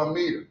make 1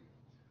 meter.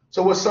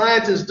 So what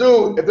scientists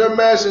do, if they're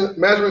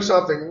measuring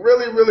something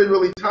really, really,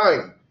 really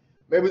tiny,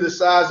 maybe the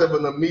size of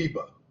an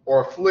amoeba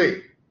or a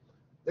flea,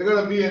 they're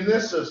going to be in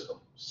this system,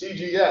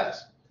 CGS.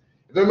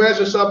 If they're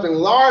measuring something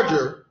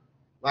larger,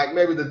 like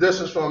maybe the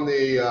distance from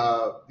the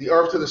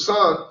Earth to the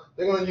Sun,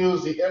 they're going to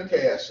use the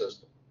MKS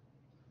system.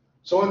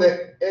 So in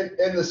the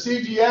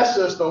CGS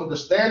system, the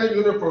standard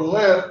unit for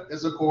length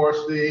is, of course,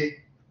 the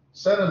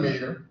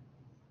centimeter.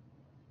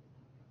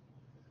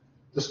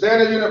 The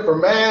standard unit for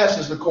mass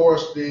is, of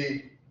course,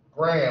 the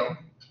gram.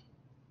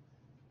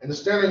 And the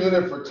standard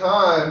unit for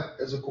time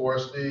is, of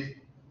course, the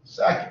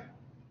second.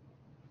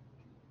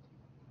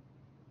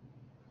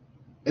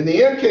 In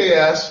the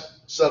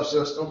MKS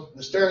subsystem,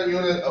 the standard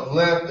unit of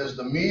length is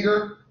the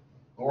meter,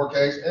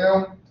 lowercase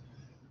m.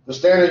 The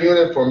standard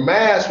unit for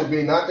mass would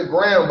be not the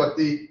gram, but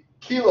the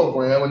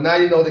kilogram. And now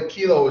you know the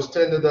kilo is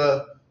 10 to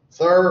the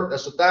third,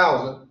 that's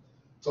 1,000.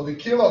 So the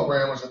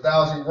kilogram is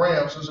 1,000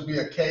 grams, so this would be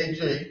a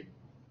kg.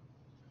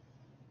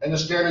 And the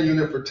standard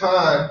unit for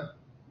time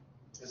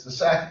is the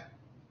second.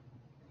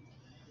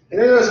 And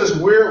then there's this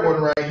weird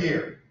one right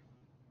here,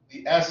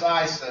 the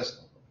SI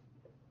system.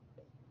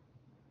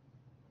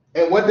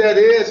 And what that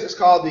is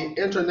called the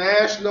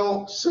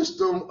International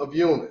System of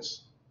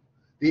Units.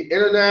 The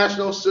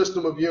International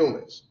System of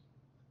Units.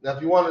 Now,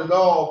 if you want to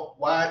know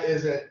why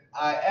is it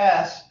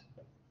IS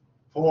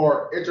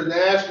for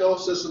International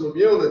System of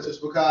Units, it's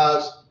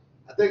because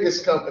I think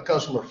it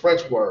comes from a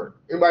French word.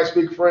 Anybody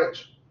speak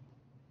French?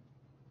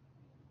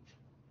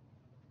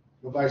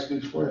 Nobody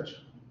speaks French.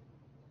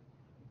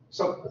 I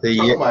say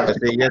yes, Somebody. I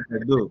say yes, I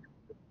do.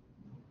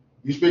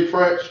 You speak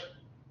French?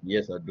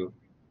 Yes, I do.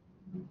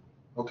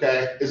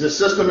 Okay. Is it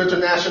System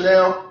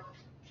International?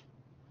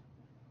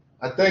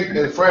 I think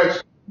in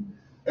French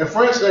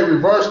they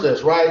reverse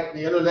this, right?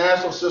 The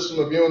International System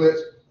of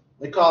Units,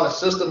 they call it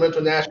System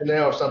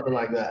International or something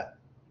like that.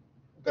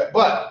 Okay.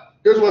 But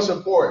here's what's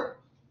important.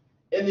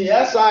 In the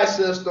SI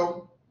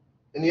system,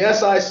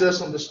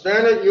 the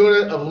standard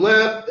unit of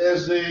length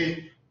is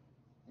the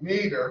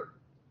meter.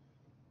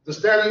 The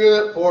standard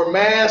unit for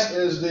mass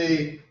is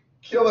the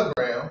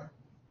kilogram.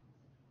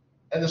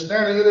 And the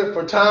standard unit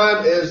for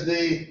time is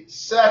the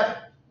second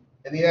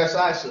in the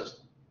SI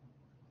system.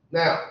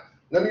 Now,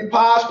 let me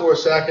pause for a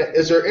second.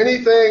 Is there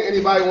anything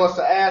anybody wants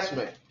to ask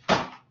me?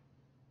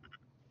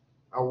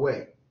 I'll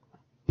wait.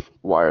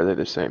 Why are they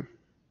the same?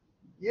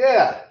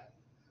 Yeah.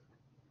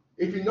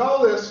 If you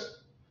notice,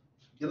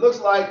 it looks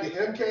like the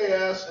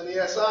MKS and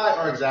the SI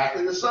are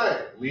exactly the same.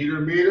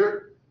 Meter,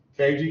 meter,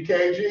 kg,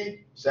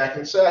 kg,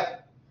 second, second.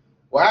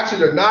 Well, actually,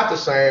 they're not the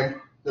same.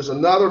 There's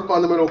another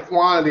fundamental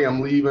quantity I'm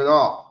leaving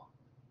off.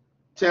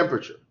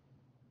 Temperature.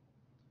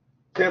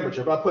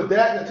 Temperature. If I put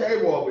that in the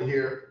table over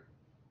here,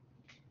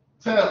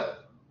 temp.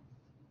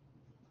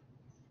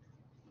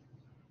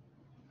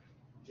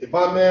 If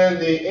I'm in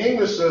the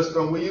English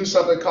system, we use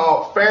something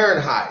called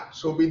Fahrenheit.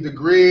 So it'll be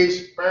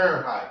degrees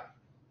Fahrenheit.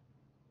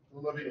 I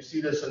don't know if you can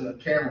see this in the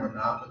camera or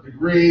not, but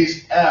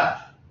degrees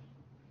F.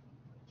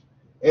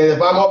 And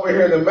if I'm over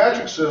here in the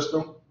metric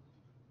system,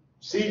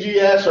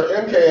 CGS or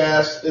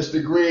MKS is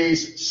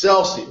degrees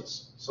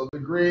Celsius. So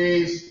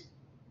degrees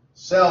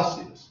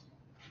Celsius.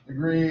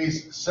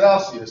 Degrees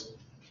Celsius.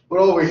 But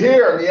over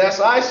here in the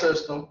SI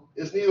system,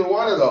 it's neither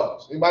one of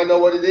those. Anybody know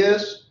what it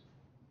is?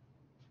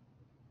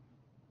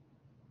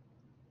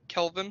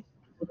 Kelvin.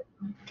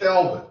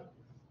 Kelvin.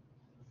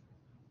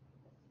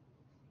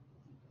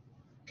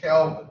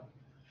 Kelvin.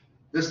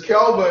 This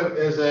Kelvin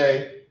is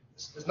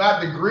it's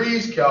not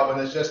degrees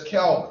Kelvin, it's just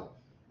Kelvin.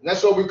 And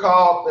that's what we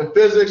call in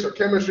physics or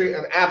chemistry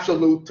an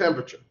absolute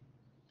temperature.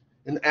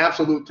 An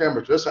absolute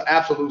temperature. It's an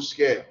absolute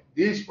scale.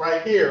 These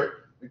right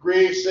here,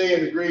 degrees C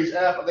and degrees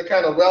F, they're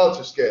kind of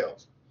relative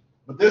scales.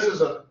 But this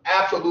is an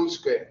absolute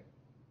scale.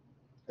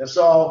 And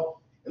so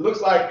it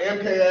looks like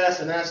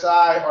MKS and SI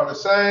are the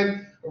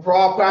same. And for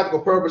all practical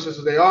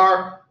purposes, they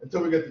are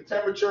until we get to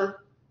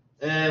temperature.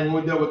 And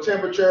when we deal with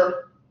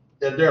temperature,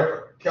 they're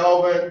different.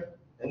 Kelvin,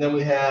 and then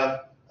we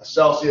have a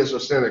Celsius or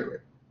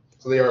centigrade.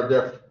 So they are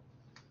different.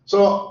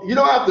 So you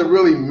don't have to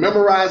really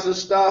memorize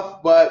this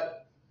stuff,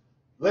 but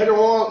later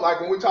on, like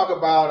when we talk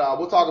about,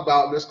 we'll talk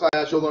about in this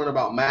class, you'll learn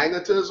about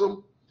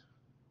magnetism.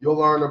 You'll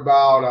learn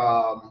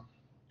about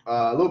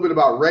a little bit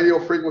about radio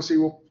frequency.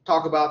 We'll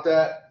talk about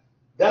that.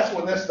 That's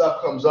when this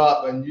stuff comes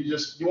up, and you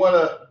want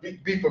to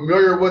be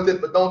familiar with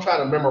it, but don't try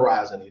to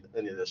memorize any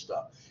of this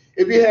stuff.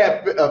 If you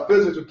have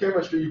physics or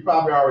chemistry, you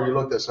probably already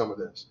looked at some of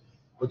this.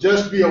 But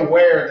just be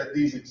aware that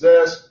these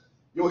exist.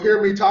 You'll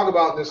hear me talk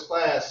about in this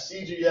class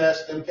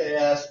CGS,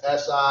 MKS,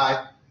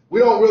 SI. We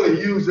don't really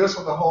use this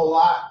one a whole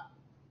lot.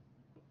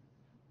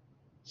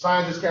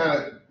 Scientists kind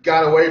of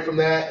got away from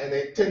that, and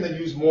they tend to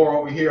use more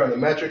over here on the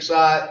metric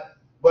side.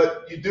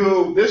 But you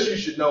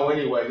should know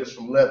anyway, just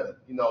from living.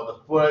 You know, the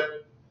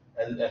foot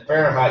and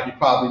Fahrenheit, you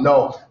probably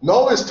know.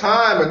 Notice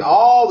time and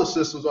all the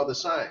systems are the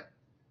same.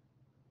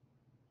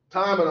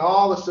 Time and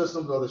all the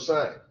systems are the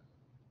same,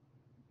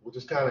 which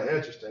is kind of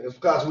interesting. It's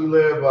because we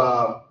live,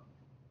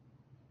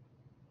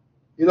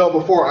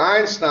 before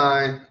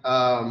Einstein,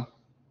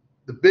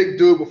 the big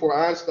dude before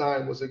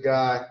Einstein was a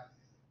guy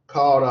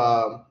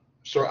called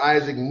Sir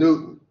Isaac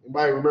Newton.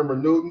 Anybody remember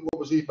Newton? What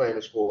was he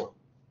famous for?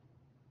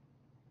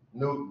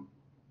 Newton.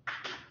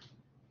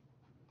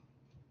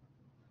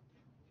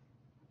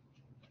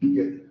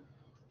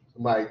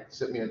 Somebody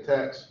sent me a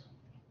text.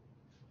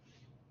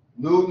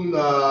 Newton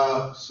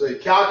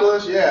said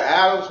calculus. Yeah,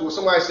 Adams. Well,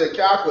 somebody said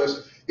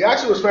calculus. He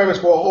actually was famous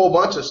for a whole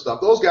bunch of stuff.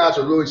 Those guys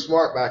are really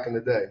smart back in the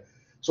day.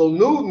 So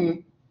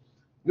Newton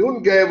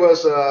gave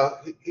us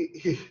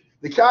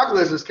the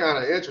calculus is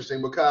kind of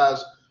interesting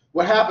because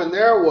what happened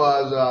there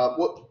was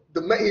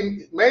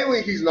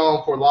mainly he's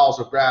known for laws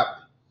of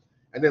gravity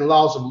and then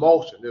laws of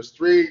motion. There's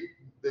three.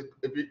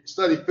 If you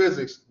study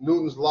physics,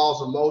 Newton's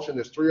laws of motion,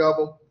 there's three of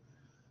them.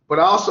 But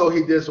also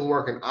he did some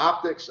work in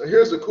optics. So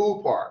here's the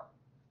cool part.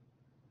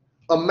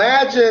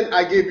 Imagine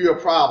I give you a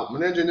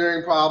problem, an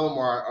engineering problem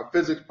or a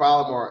physics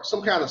problem or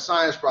some kind of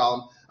science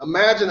problem.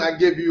 Imagine I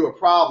give you a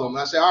problem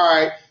and I say, all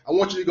right, I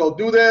want you to go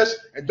do this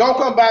and don't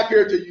come back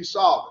here till you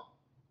solve it.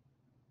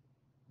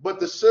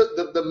 But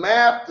the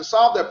math to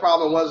solve that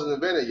problem wasn't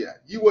invented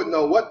yet. You wouldn't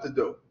know what to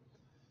do.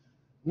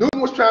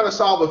 Newton was trying to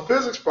solve a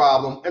physics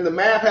problem, and the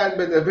math hadn't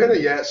been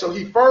invented yet, so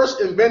he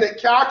first invented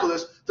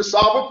calculus to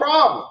solve a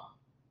problem.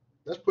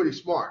 That's pretty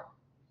smart.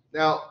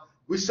 Now,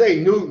 we say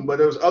Newton, but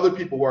there was other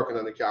people working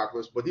on the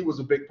calculus, but he was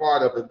a big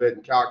part of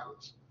inventing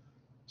calculus.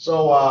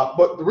 So,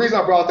 but the reason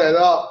I brought that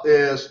up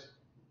is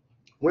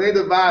when they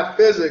divide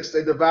physics,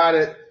 they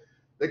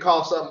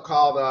call something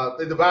called,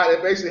 they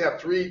basically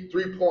have three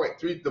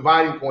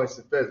dividing points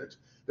in physics.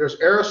 There's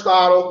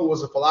Aristotle, who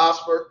was a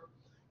philosopher,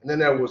 and then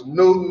there was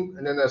Newton,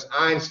 and then there's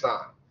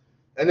Einstein.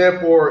 And then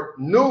for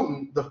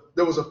Newton,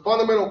 there was a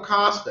fundamental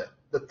constant.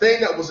 The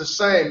thing that was the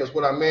same is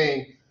what I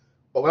mean.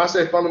 But when I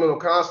say fundamental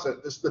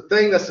constant, it's the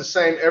thing that's the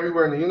same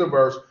everywhere in the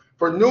universe.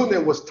 For Newton,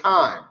 it was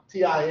time,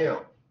 T-I-M.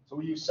 So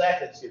we use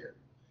seconds here.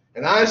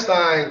 And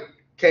Einstein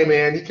came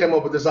in, he came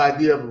up with this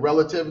idea of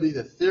relativity,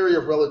 the theory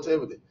of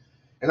relativity.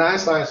 And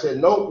Einstein said,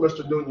 no,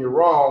 Mr. Newton, you're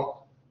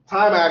wrong.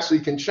 Time actually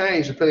can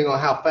change depending on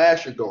how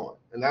fast you're going.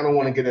 And I don't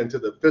want to get into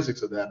the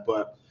physics of that,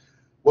 but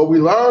what we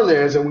learned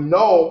is, and we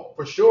know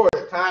for sure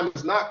that time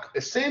is not,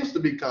 it seems to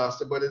be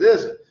constant, but it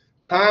isn't.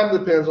 Time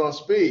depends on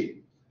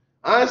speed.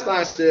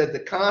 Einstein said the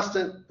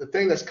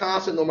thing that's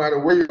constant no matter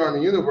where you are in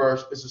the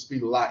universe is the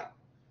speed of light.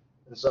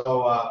 And so,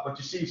 but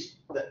you see,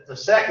 the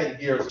second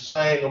here is the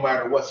same no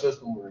matter what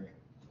system we're in.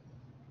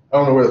 I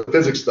don't know where the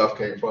physics stuff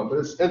came from, but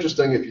it's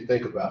interesting if you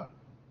think about it.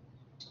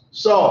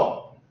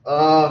 So,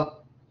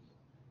 all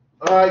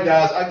right,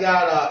 guys, I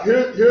got,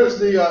 here's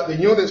the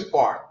units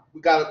part.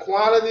 We got a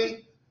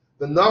quantity,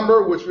 the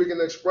number, which we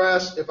can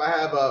express if I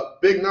have a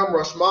big number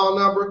or a small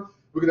number.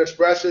 We can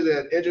express it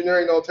in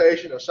engineering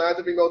notation or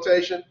scientific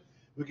notation.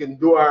 We can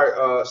do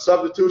our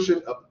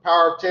substitution of the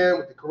power of 10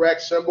 with the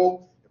correct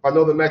symbol if I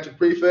know the metric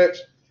prefix.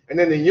 And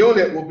then the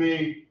unit will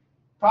be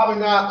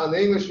probably not an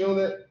English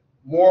unit,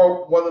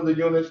 more one of the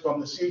units from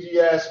the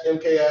CGS,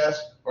 MKS,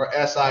 or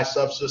SI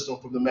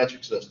subsystem from the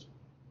metric system.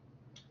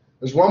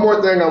 There's one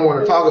more thing I want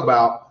to talk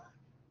about.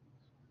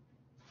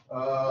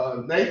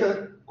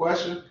 Nathan,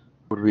 question?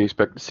 Would we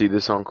expect to see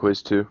this on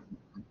quiz 2?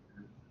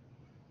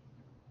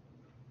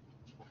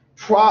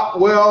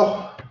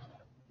 Well,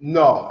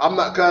 no, I'm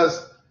not,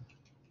 because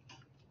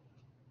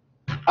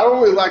I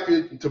don't really like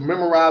to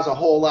memorize a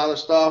whole lot of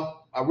stuff.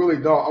 I really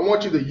don't. I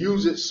want you to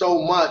use it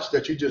so much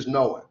that you just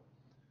know it.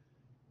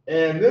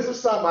 And this is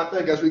something I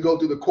think as we go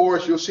through the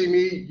course, you'll see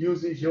me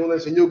use these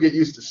units and you'll get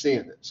used to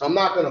seeing it. So I'm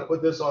not going to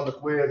put this on the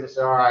quiz and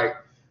say, all right,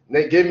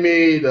 Nate, give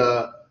me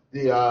the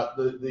units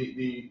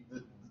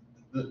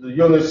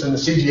and the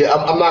CGA.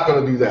 I'm not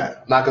going to do that.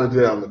 I'm not going to do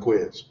that on the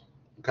quiz.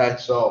 Okay,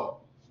 so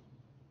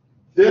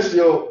this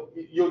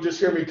you'll just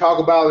hear me talk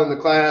about it in the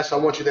class. I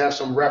want you to have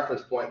some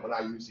reference point when I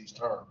use these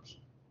terms.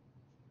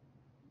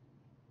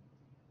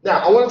 Now,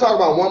 I want to talk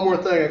about one more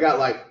thing. I got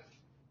like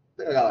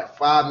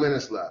 5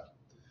 minutes left.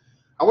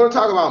 I want to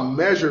talk about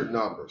measured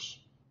numbers.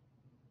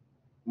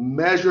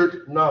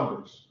 Measured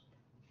numbers.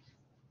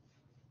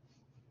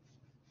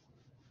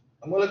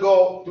 I'm going to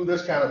go through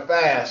this kind of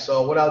fast.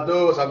 So what I'll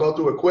do is I'll go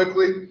through it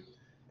quickly.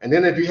 And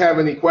then if you have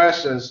any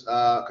questions,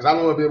 because I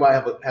don't know if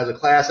anybody has a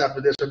class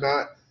after this or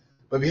not,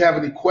 but if you have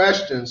any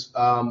questions,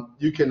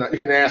 you can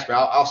ask me.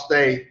 I'll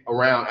stay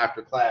around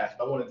after class.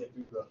 I want to get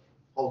through the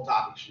whole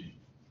topic sheet.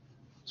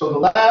 So the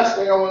last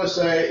thing I want to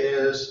say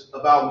is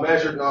about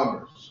measured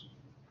numbers.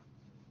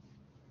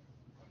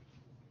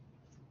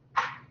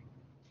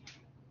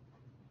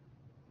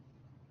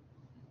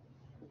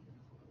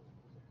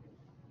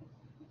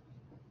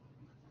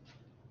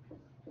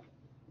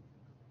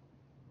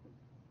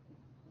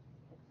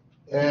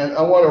 And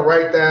I want to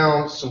write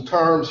down some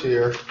terms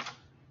here.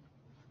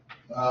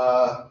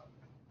 Okay,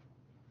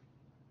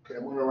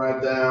 I'm going to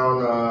write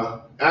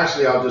down,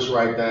 actually I'll just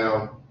write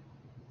down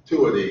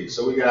 2 of these.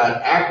 So we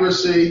got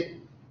accuracy,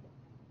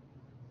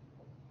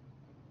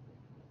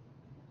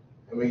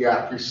 and we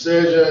got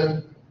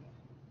precision.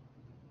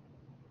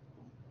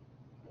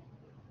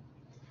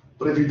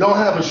 But if you don't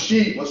have a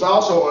sheet, what's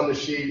also on the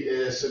sheet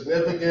is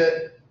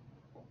significant,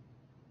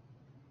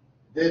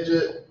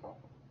 digit,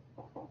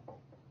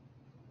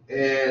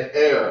 and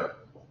error.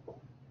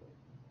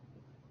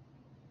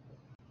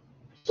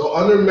 So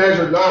under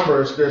measured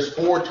numbers, there's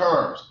 4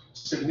 terms: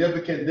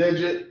 significant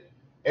digit,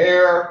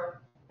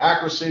 error,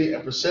 accuracy,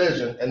 and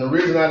precision. And the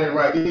reason I didn't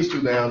write these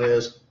 2 down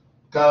is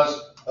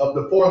because of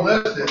the 4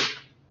 listed,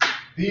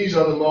 these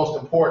are the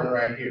most important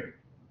right here.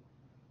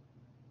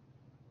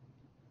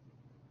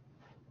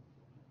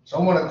 So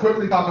I'm going to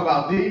quickly talk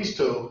about these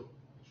 2,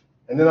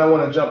 and then I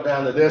want to jump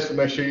down to this to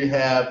make sure you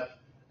have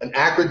an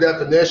accurate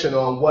definition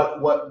on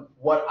what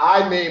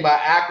I mean by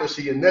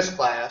accuracy in this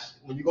class.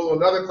 When you go to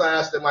another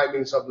class, that might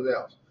mean something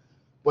else.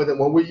 But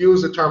when we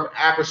use the term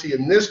accuracy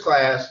in this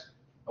class,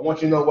 I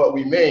want you to know what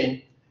we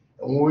mean.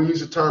 And when we use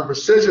the term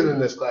precision in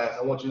this class,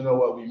 I want you to know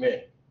what we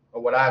mean,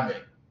 or what I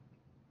mean.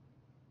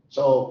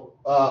 So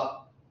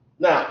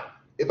now,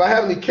 if I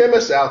have any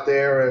chemists out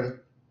there, and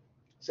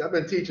see, I've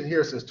been teaching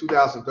here since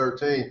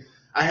 2013,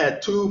 I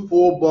had 2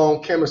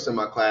 full-blown chemists in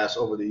my class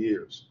over the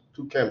years,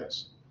 2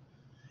 chemists.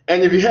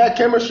 And if you had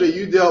chemistry,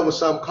 you dealt with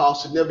something called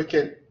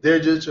significant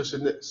digits or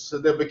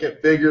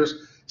significant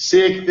figures.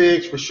 sig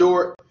figs for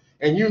short.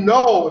 And you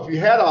know, if you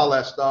had all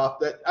that stuff,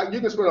 that you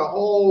can spend a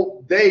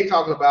whole day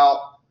talking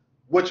about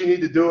what you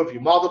need to do if you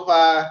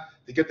multiply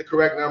to get the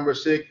correct number of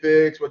sig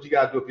figs, what you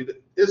got to do if you,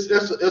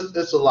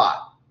 it's a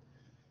lot.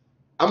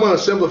 I'm going to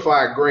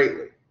simplify it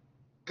greatly,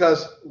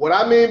 because what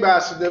I mean by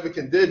a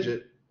significant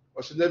digit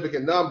or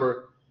significant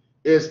number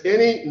is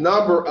any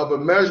number of a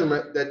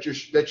measurement that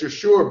you're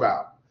sure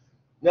about.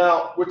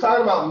 Now, we're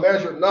talking about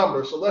measured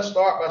numbers, so let's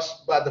start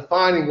by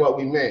defining what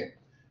we mean.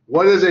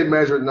 What is a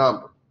measured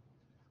number?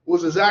 Well,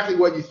 it's exactly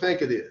what you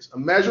think it is. A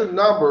measured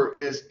number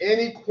is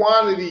any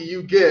quantity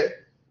you get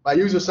by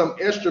using some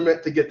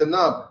instrument to get the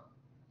number.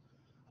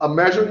 A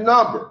measured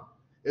number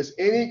is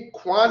any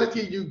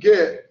quantity you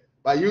get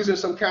by using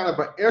some kind of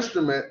an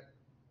instrument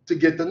to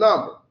get the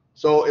number.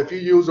 So if you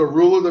use a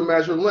ruler to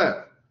measure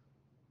length,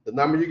 the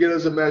number you get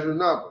is a measured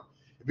number.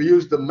 If you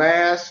use the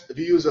mass, if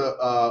you use a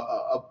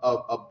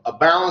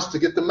balance to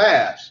get the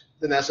mass,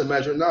 then that's a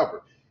measured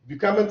number. If you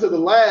come into the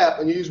lab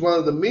and you use one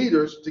of the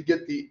meters to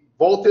get the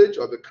voltage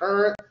or the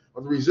current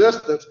or the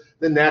resistance,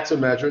 then that's a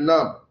measured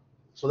number.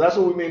 So that's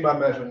what we mean by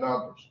measured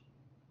numbers.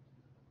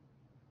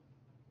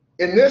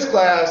 In this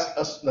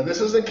class, now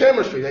this isn't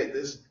chemistry,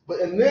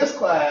 but in this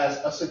class,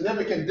 a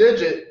significant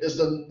digit is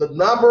the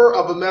number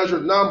of a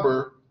measured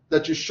number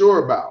that you're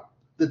sure about,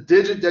 the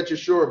digit that you're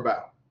sure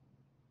about.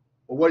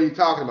 Well, what are you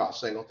talking about,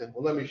 Singleton?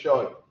 Well, let me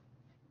show you.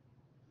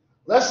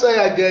 Let's say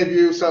I gave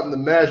you something to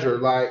measure,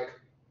 like,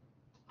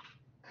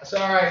 I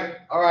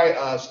said, all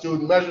right,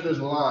 student, measure this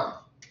line.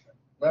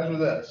 Measure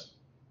this.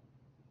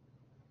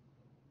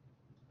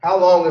 How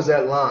long is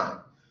that line?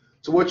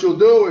 So what you'll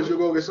do is you'll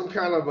go get some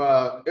kind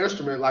of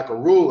instrument like a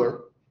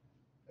ruler,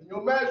 and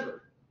you'll measure it.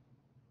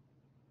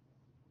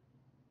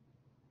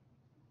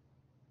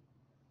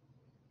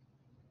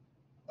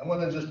 I'm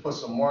going to just put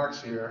some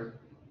marks here.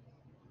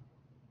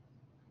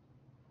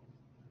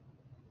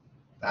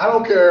 I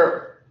don't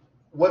care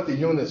what the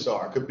units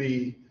are. It could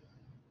be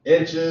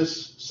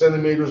inches,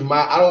 centimeters,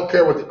 miles. I don't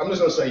care what I'm just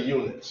going to say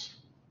units.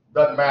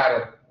 Doesn't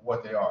matter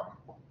what they are.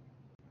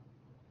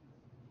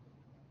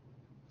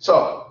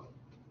 So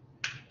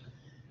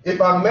if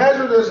I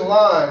measure this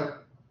line,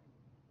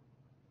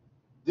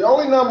 the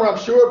only number I'm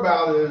sure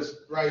about is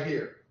right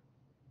here.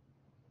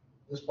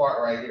 This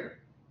part right here.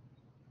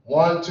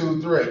 1,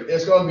 2, 3.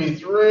 It's going to be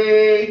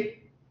 3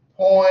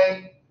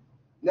 point.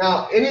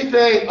 Now,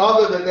 anything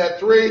other than that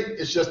 3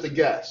 is just a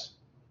guess.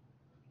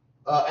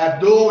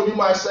 Abdul, you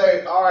might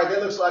say, all right,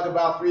 that looks like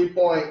about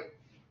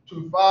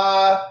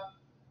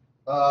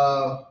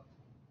 3.25.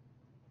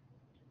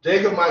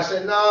 Jacob might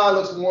say, no, it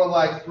looks more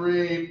like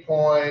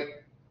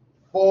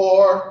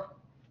 3.4.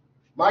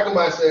 Michael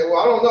might say, well,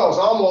 I don't know, it's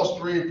almost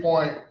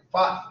 3.5.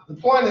 The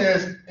point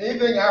is,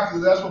 anything after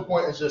the decimal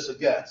point is just a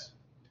guess.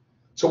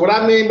 So what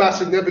I mean by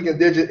significant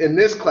digit in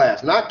this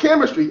class, not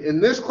chemistry, in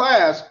this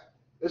class,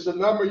 is the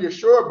number you're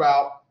sure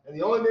about, and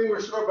the only thing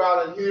we're sure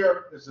about in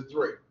here is the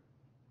 3.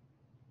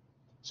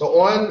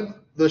 So on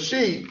the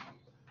sheet,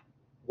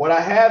 what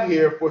I have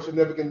here for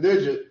significant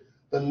digit,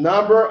 the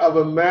number of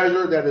a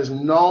measure that is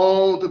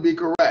known to be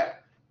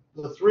correct.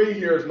 The 3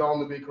 here is known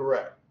to be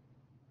correct.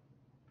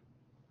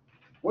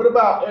 What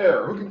about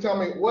error? Who can tell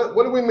me, what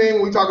do we mean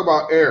when we talk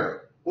about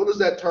error? What does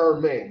that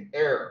term mean,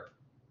 error?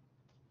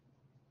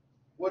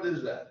 What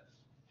is that?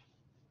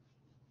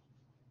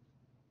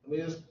 I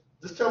mean,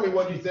 just tell me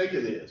what you think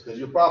it is, because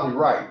you're probably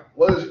right.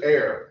 What is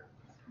error?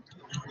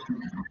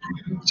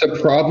 It's a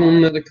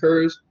problem that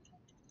occurs.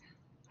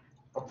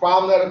 A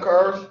problem that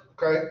occurs?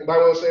 Okay. Anybody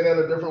want to say that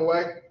in a different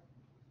way?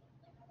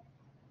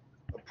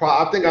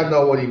 I think I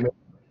know what he meant.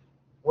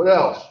 What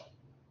else?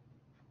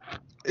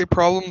 A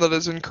problem that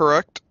is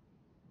incorrect.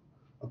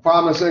 A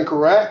problem that's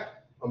incorrect?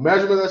 A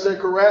measurement that's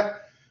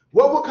incorrect?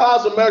 What would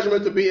cause a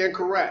measurement to be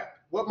incorrect?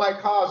 What might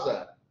cause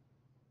that?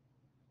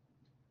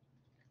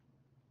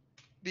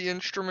 The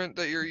instrument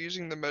that you're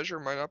using to measure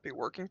might not be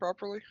working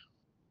properly.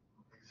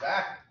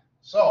 Exactly.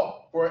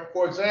 So,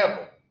 for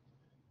example,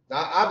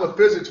 now I have a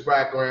physics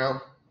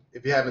background,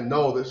 if you haven't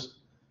noticed,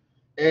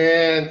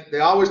 and they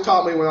always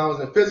taught me when I was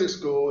in physics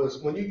school is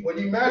when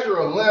you measure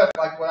a length,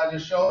 like what I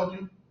just showed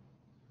you,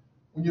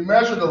 when you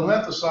measure the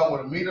length of something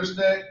with a meter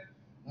stick,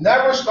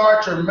 never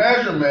start your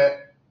measurement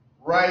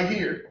right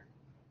here.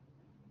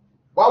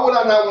 Why would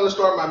I not want to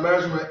start my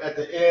measurement at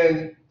the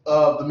end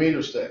of the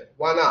meter stick?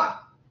 Why not?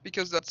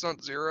 Because that's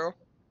not 0.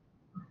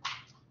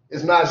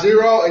 It's not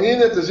 0, and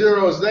even if the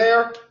 0 is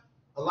there,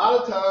 a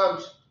lot of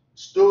times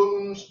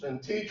students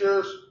and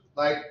teachers,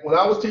 like when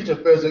I was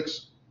teaching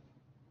physics,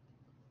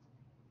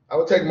 I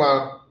would take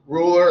my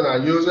ruler and I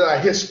use it. I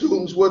hit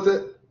students with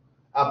it.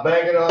 I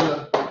bang it on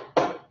the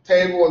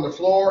table on the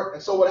floor.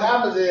 And so what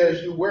happens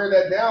is you wear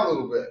that down a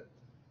little bit.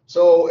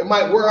 So it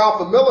might wear off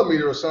a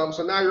millimeter or something.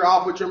 So now you're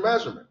off with your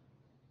measurement.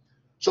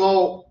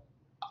 So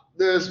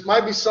there's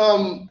might be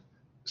something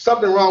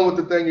wrong with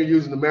the thing you're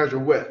using to measure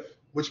with,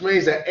 which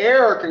means that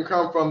error can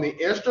come from the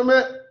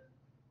instrument.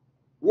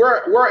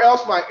 Where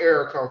else might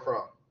error come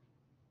from?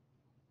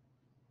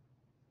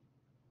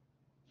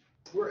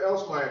 Where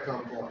else might it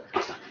come from?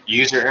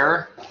 User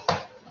error?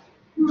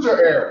 User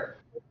error.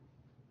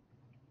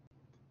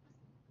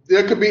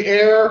 there could be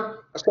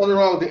error, something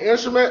wrong with the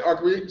instrument, or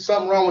could be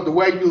something wrong with the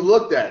way you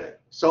looked at it.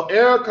 So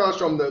error comes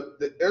from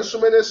the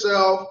instrument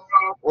itself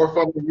or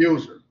from the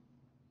user.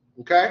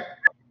 Okay?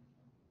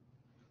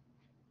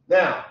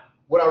 Now,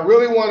 what I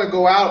really want to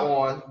go out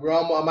on,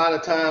 I'm out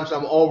of time, so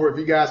I'm over. If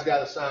you guys got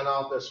to sign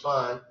off, that's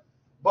fine.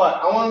 But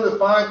I want to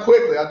define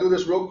quickly, I'll do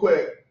this real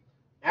quick,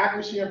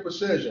 accuracy and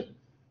precision.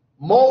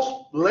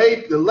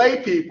 The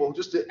lay people,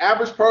 just the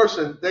average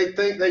person, they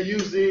think they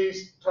use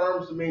these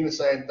terms to mean the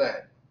same thing.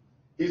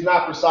 He's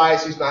not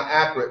precise, he's not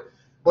accurate.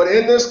 But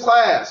in this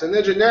class, in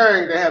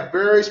engineering, they have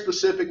very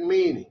specific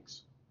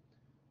meanings.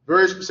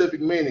 Very specific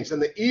meanings.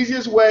 And the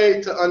easiest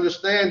way to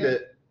understand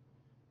it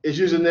is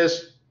using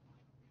this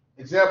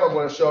example I'm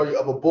going to show you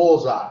of a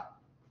bullseye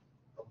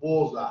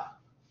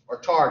or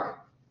target.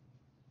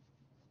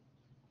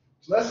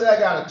 So let's say I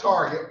got a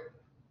target,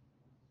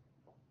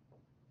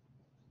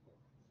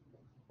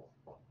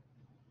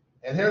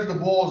 and here's the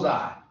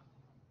bullseye.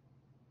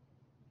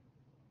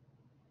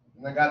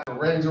 And I got the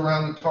rings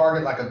around the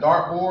target like a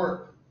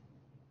dartboard.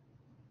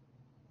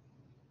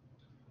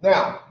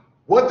 Now,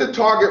 what the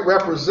target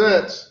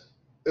represents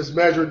is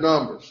measured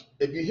numbers.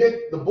 If you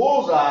hit the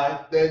bullseye,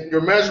 then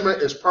your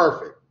measurement is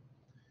perfect.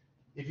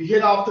 If you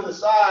hit off to the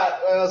side,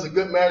 well, it's a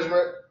good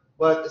measurement,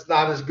 but it's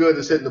not as good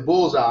as hitting the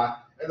bullseye.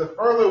 And the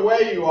further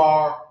away you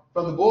are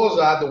from the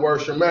bullseye, the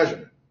worse your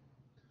measurement.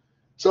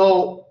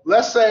 So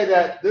let's say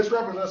that this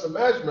represents a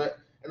measurement,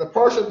 and the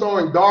person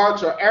throwing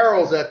darts or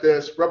arrows at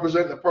this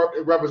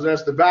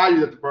represents the value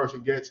that the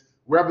person gets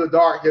wherever the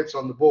dart hits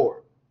on the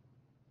board.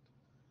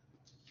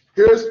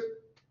 Here's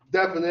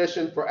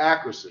definition for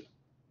accuracy.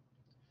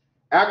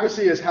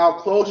 Accuracy is how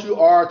close you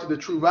are to the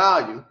true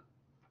value.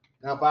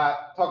 Now, if I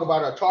talk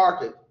about our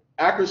target,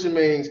 accuracy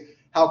means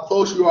how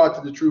close you are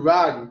to the true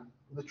value.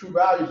 The true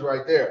value is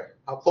right there,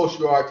 how close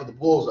you are to the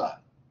bullseye.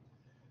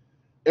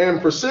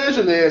 And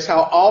precision is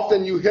how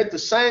often you hit the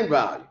same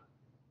value.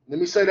 Let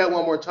me say that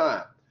one more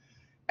time.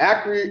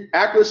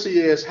 Accuracy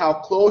is how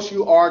close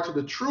you are to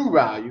the true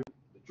value.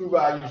 The true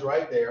value is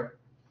right there.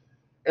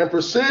 And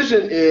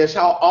precision is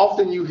how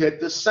often you hit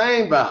the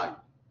same value.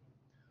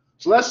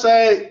 So let's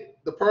say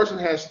the person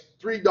has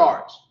 3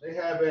 darts. They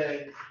have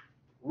a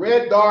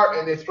red dart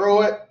and they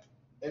throw it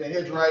and it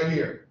hits right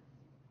here.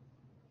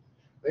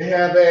 They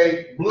have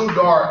a blue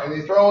dart and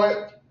they throw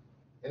it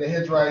and it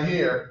hits right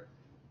here.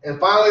 And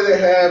finally they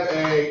have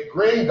a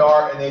green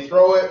dart and they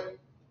throw it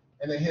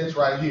and it hits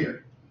right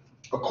here.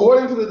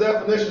 According to the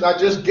definition I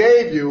just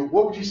gave you,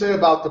 what would you say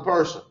about the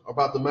person,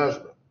 about the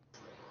measurement?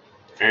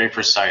 Very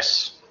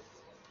precise.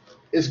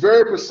 It's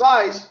very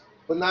precise,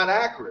 but not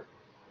accurate.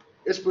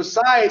 It's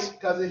precise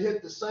because it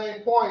hit the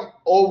same point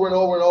over and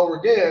over and over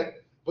again,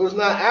 but it's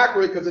not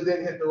accurate because it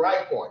didn't hit the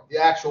right point, the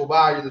actual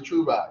value, the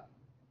true value.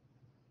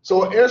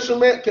 So an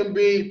instrument can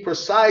be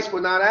precise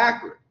but not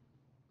accurate.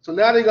 So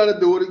now they're going to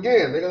do it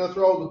again. They're going to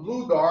throw the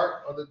blue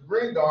dart or the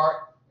green dart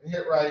and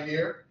hit right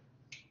here.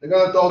 They're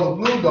going to throw the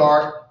blue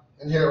dart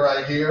and hit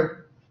right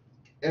here.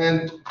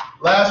 And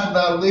last but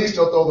not least,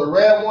 they'll throw the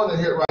red one and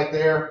hit right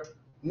there.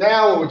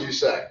 Now what would you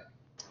say?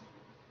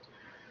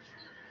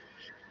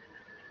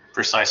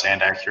 Precise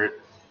and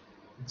accurate.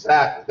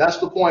 Exactly. That's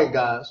the point,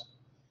 guys.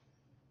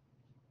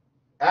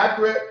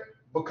 Accurate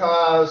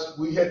because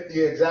we hit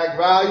the exact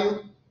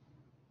value.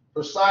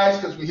 Precise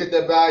because we hit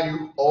that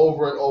value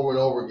over and over and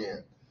over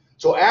again.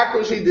 So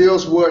accuracy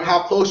deals with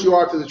how close you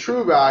are to the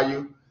true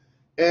value.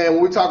 And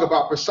when we talk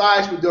about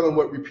precise, we're dealing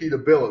with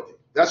repeatability.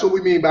 That's what we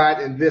mean by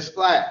it in this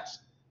class.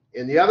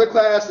 In the other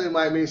class, it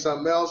might mean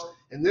something else.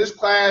 In this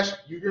class,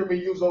 you hear me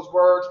use those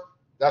words,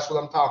 that's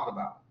what I'm talking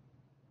about.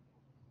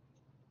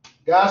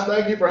 Guys,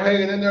 thank you for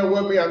hanging in there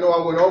with me. I know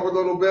I went over a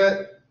little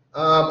bit.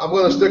 I'm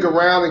going to stick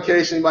around in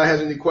case anybody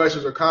has any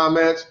questions or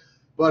comments.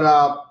 But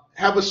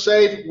have a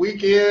safe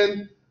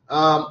weekend.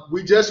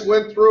 We just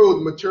went through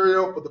the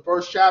material for the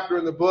first chapter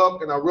in the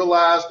book, and I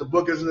realized the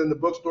book isn't in the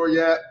bookstore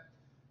yet.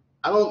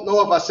 I don't know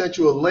if I sent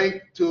you a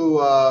link to,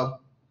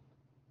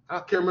 I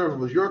can't remember if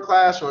it was your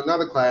class or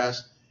another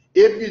class.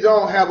 If you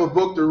don't have a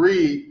book to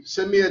read,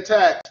 send me a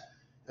text,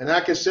 and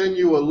I can send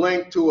you a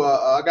link to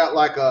I got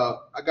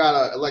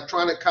an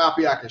electronic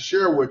copy I can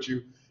share with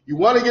you. You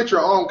want to get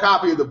your own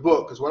copy of the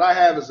book, because what I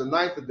have is the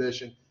 9th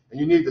edition, and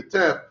you need the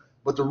 10th,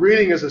 but the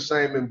reading is the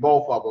same in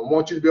both of them. I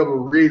want you to be able to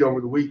read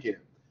over the weekend.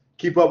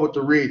 Keep up with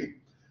the reading.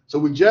 So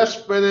we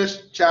just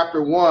finished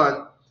chapter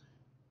 1.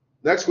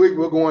 Next week,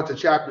 we'll go on to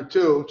chapter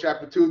 2.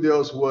 Chapter 2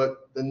 deals with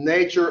the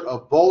nature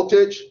of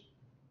voltage,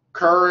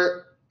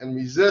 current, and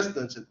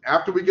resistance. And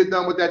after we get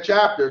done with that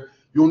chapter,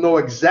 you'll know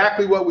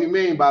exactly what we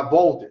mean by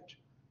voltage.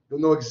 You'll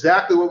know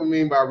exactly what we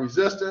mean by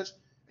resistance,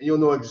 and you'll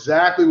know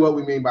exactly what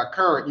we mean by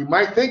current. You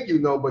might think you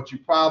know, but you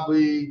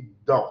probably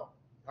don't.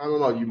 I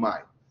don't know, you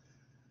might.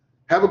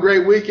 Have a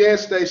great weekend.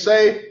 Stay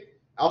safe.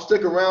 I'll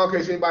stick around in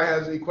case anybody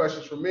has any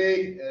questions for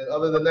me. And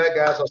other than that,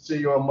 guys, I'll see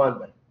you on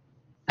Monday.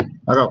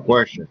 I got a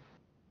question.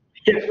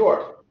 Yeah,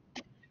 sure.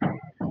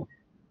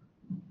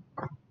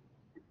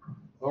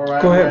 All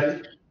right. Go ahead.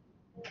 Ready?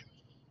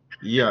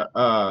 Yeah,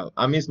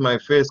 I missed my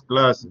first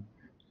class,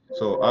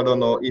 So I don't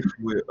know if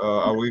we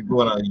are we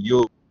gonna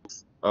use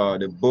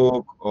the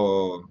book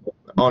or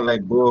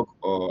online book,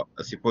 or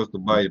are supposed to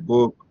buy a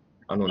book.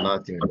 I know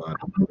nothing about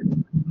it.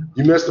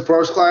 You missed the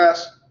first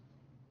class?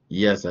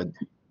 Yes, I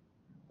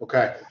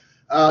Okay.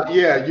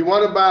 Yeah, you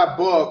want to buy a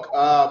book.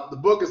 The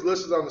book is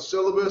listed on the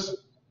syllabus.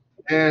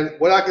 And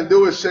what I can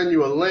do is send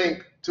you a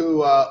link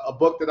to a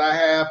book that I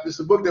have. It's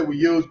a book that we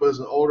use, but it's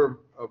an older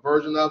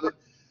version of it.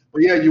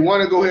 But yeah, you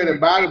want to go ahead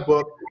and buy the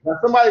book. Now,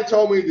 somebody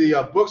told me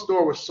the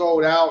bookstore was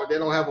sold out, or they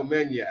don't have them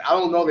in yet. I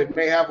don't know. They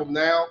may have them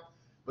now,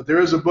 but there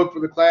is a book for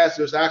the class.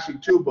 There's actually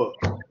two books.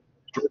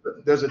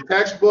 There's a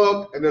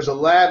textbook and there's a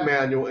lab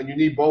manual, and you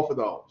need both of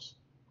those.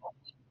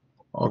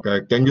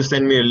 Okay, can you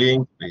send me a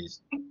link,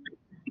 please?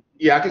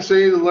 Yeah, I can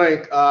send you the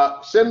link.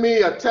 Send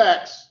me a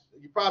text.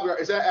 You probably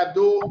is that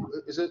Abdul?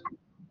 Is it?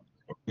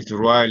 It's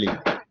Riley.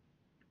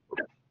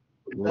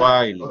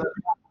 Riley.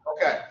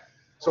 Okay.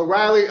 So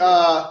Riley,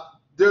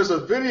 there's a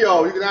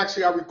video. You can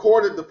actually, I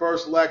recorded the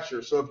first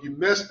lecture. So if you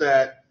missed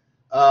that,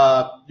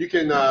 you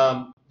can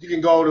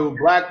go to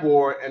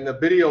Blackboard and the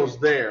video's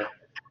there.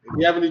 If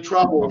you have any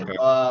trouble, Okay.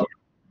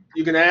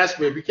 you can ask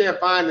me. If you can't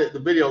find the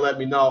video, let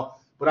me know.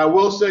 But I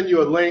will send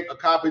you a link, a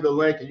copy of the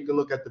link, and you can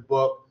look at the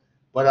book.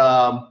 But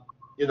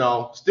you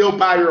know, still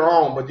buy your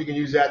own, but you can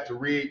use that to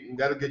read, and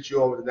that'll get you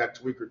over the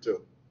next week or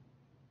two.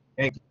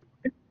 Thank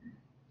you.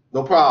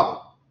 No problem.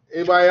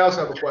 Anybody else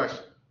have a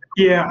question?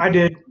 Yeah, I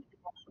did.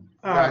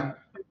 Right.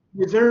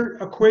 Is there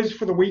a quiz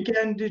for the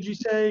weekend, did you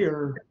say,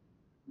 or?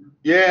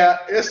 Yeah,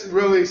 it's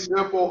really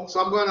simple. So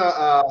I'm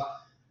gonna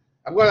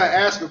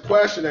ask a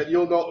question that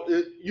you'll know.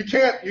 You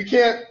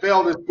can't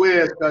fail this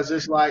quiz because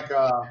it's like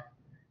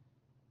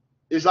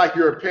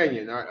your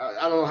opinion.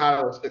 I don't know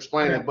how to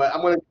explain it, but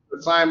I'm gonna do an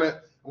assignment.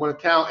 I'm gonna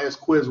count as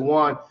quiz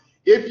 1.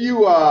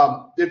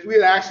 If we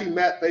had actually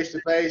met face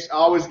to face, I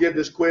always give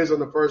this quiz on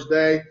the first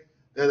day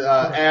that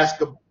ask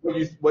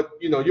what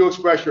you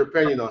express your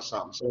opinion on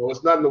something. So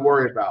it's nothing to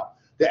worry about.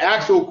 The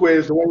actual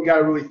quiz, the one you got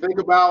to really think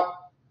about,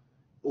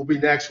 will be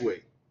next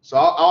week. So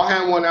I'll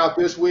hand one out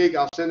this week.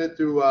 I'll send it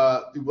through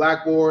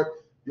Blackboard.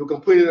 You'll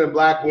complete it in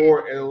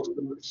Blackboard, and you'll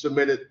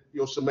submit it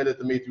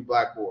to me through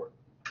Blackboard.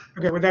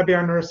 Okay, would that be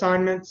under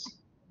assignments?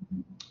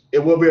 It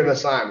will be an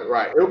assignment,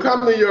 right? It'll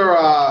come to your.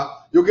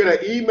 You'll get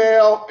an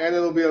email, and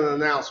it'll be an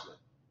announcement.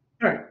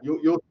 All right.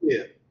 You'll see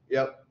it.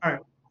 Yep. All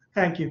right.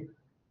 Thank you.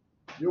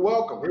 You're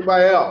welcome.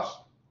 Anybody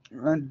else?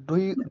 And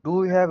do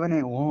we have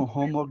any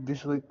homework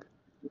this week?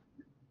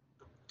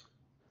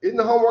 Isn't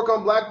the homework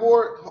on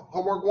Blackboard?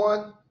 Homework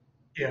 1?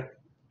 Yeah.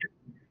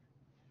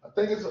 I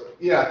think it's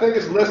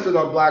listed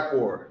on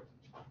Blackboard.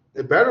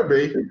 It better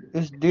be.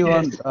 It's due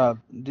on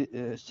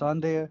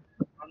Sunday.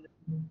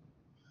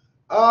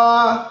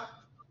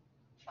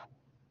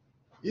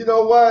 You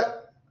know what?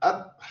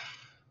 I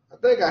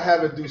think I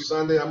have it due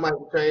Sunday. I might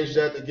change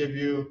that to give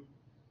you.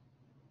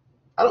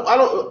 I don't.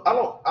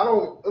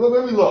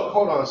 Let me look.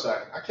 Hold on a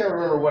second. I can't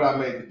remember what I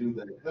made to do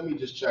that. Let me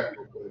just check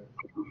real quick.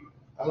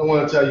 I don't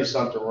want to tell you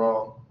something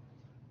wrong.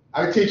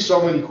 I teach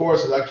so many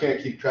courses, I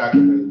can't keep track of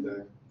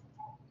anything.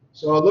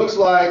 So it looks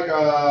like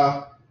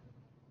I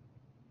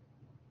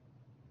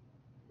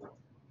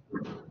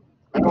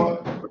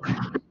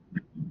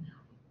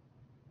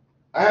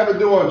have it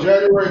due on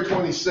January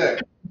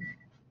 26th.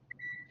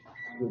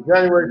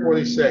 January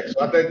 26th.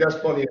 So I think that's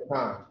plenty of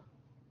time.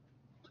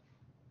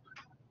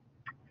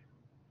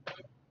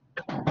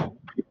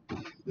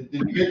 Did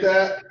you get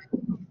that?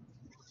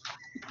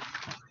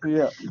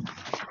 Yeah.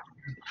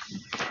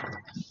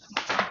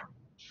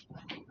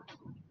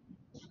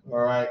 All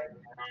right.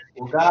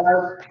 Well, guys,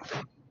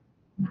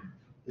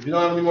 if you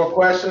don't have any more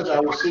questions, I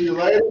will see you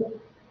later.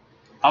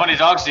 How many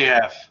dogs do you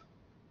have?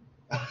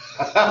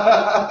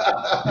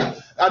 I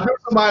knew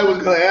somebody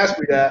was going to ask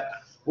me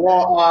that.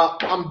 Well,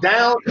 I'm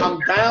down to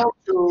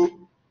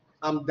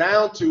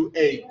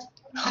 8.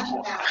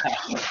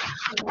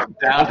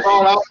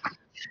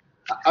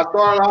 I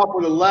started off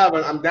with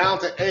 11. I'm down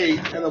to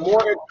 8, and the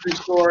more interesting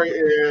story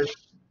is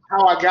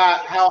how I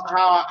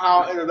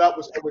ended up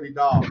with so many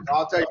dogs. So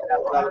I'll tell you that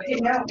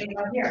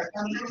later.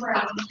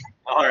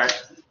 All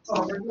right.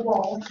 Over the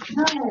wall. See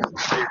you,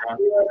 Ron.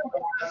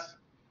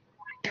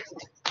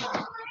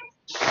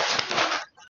 Yeah.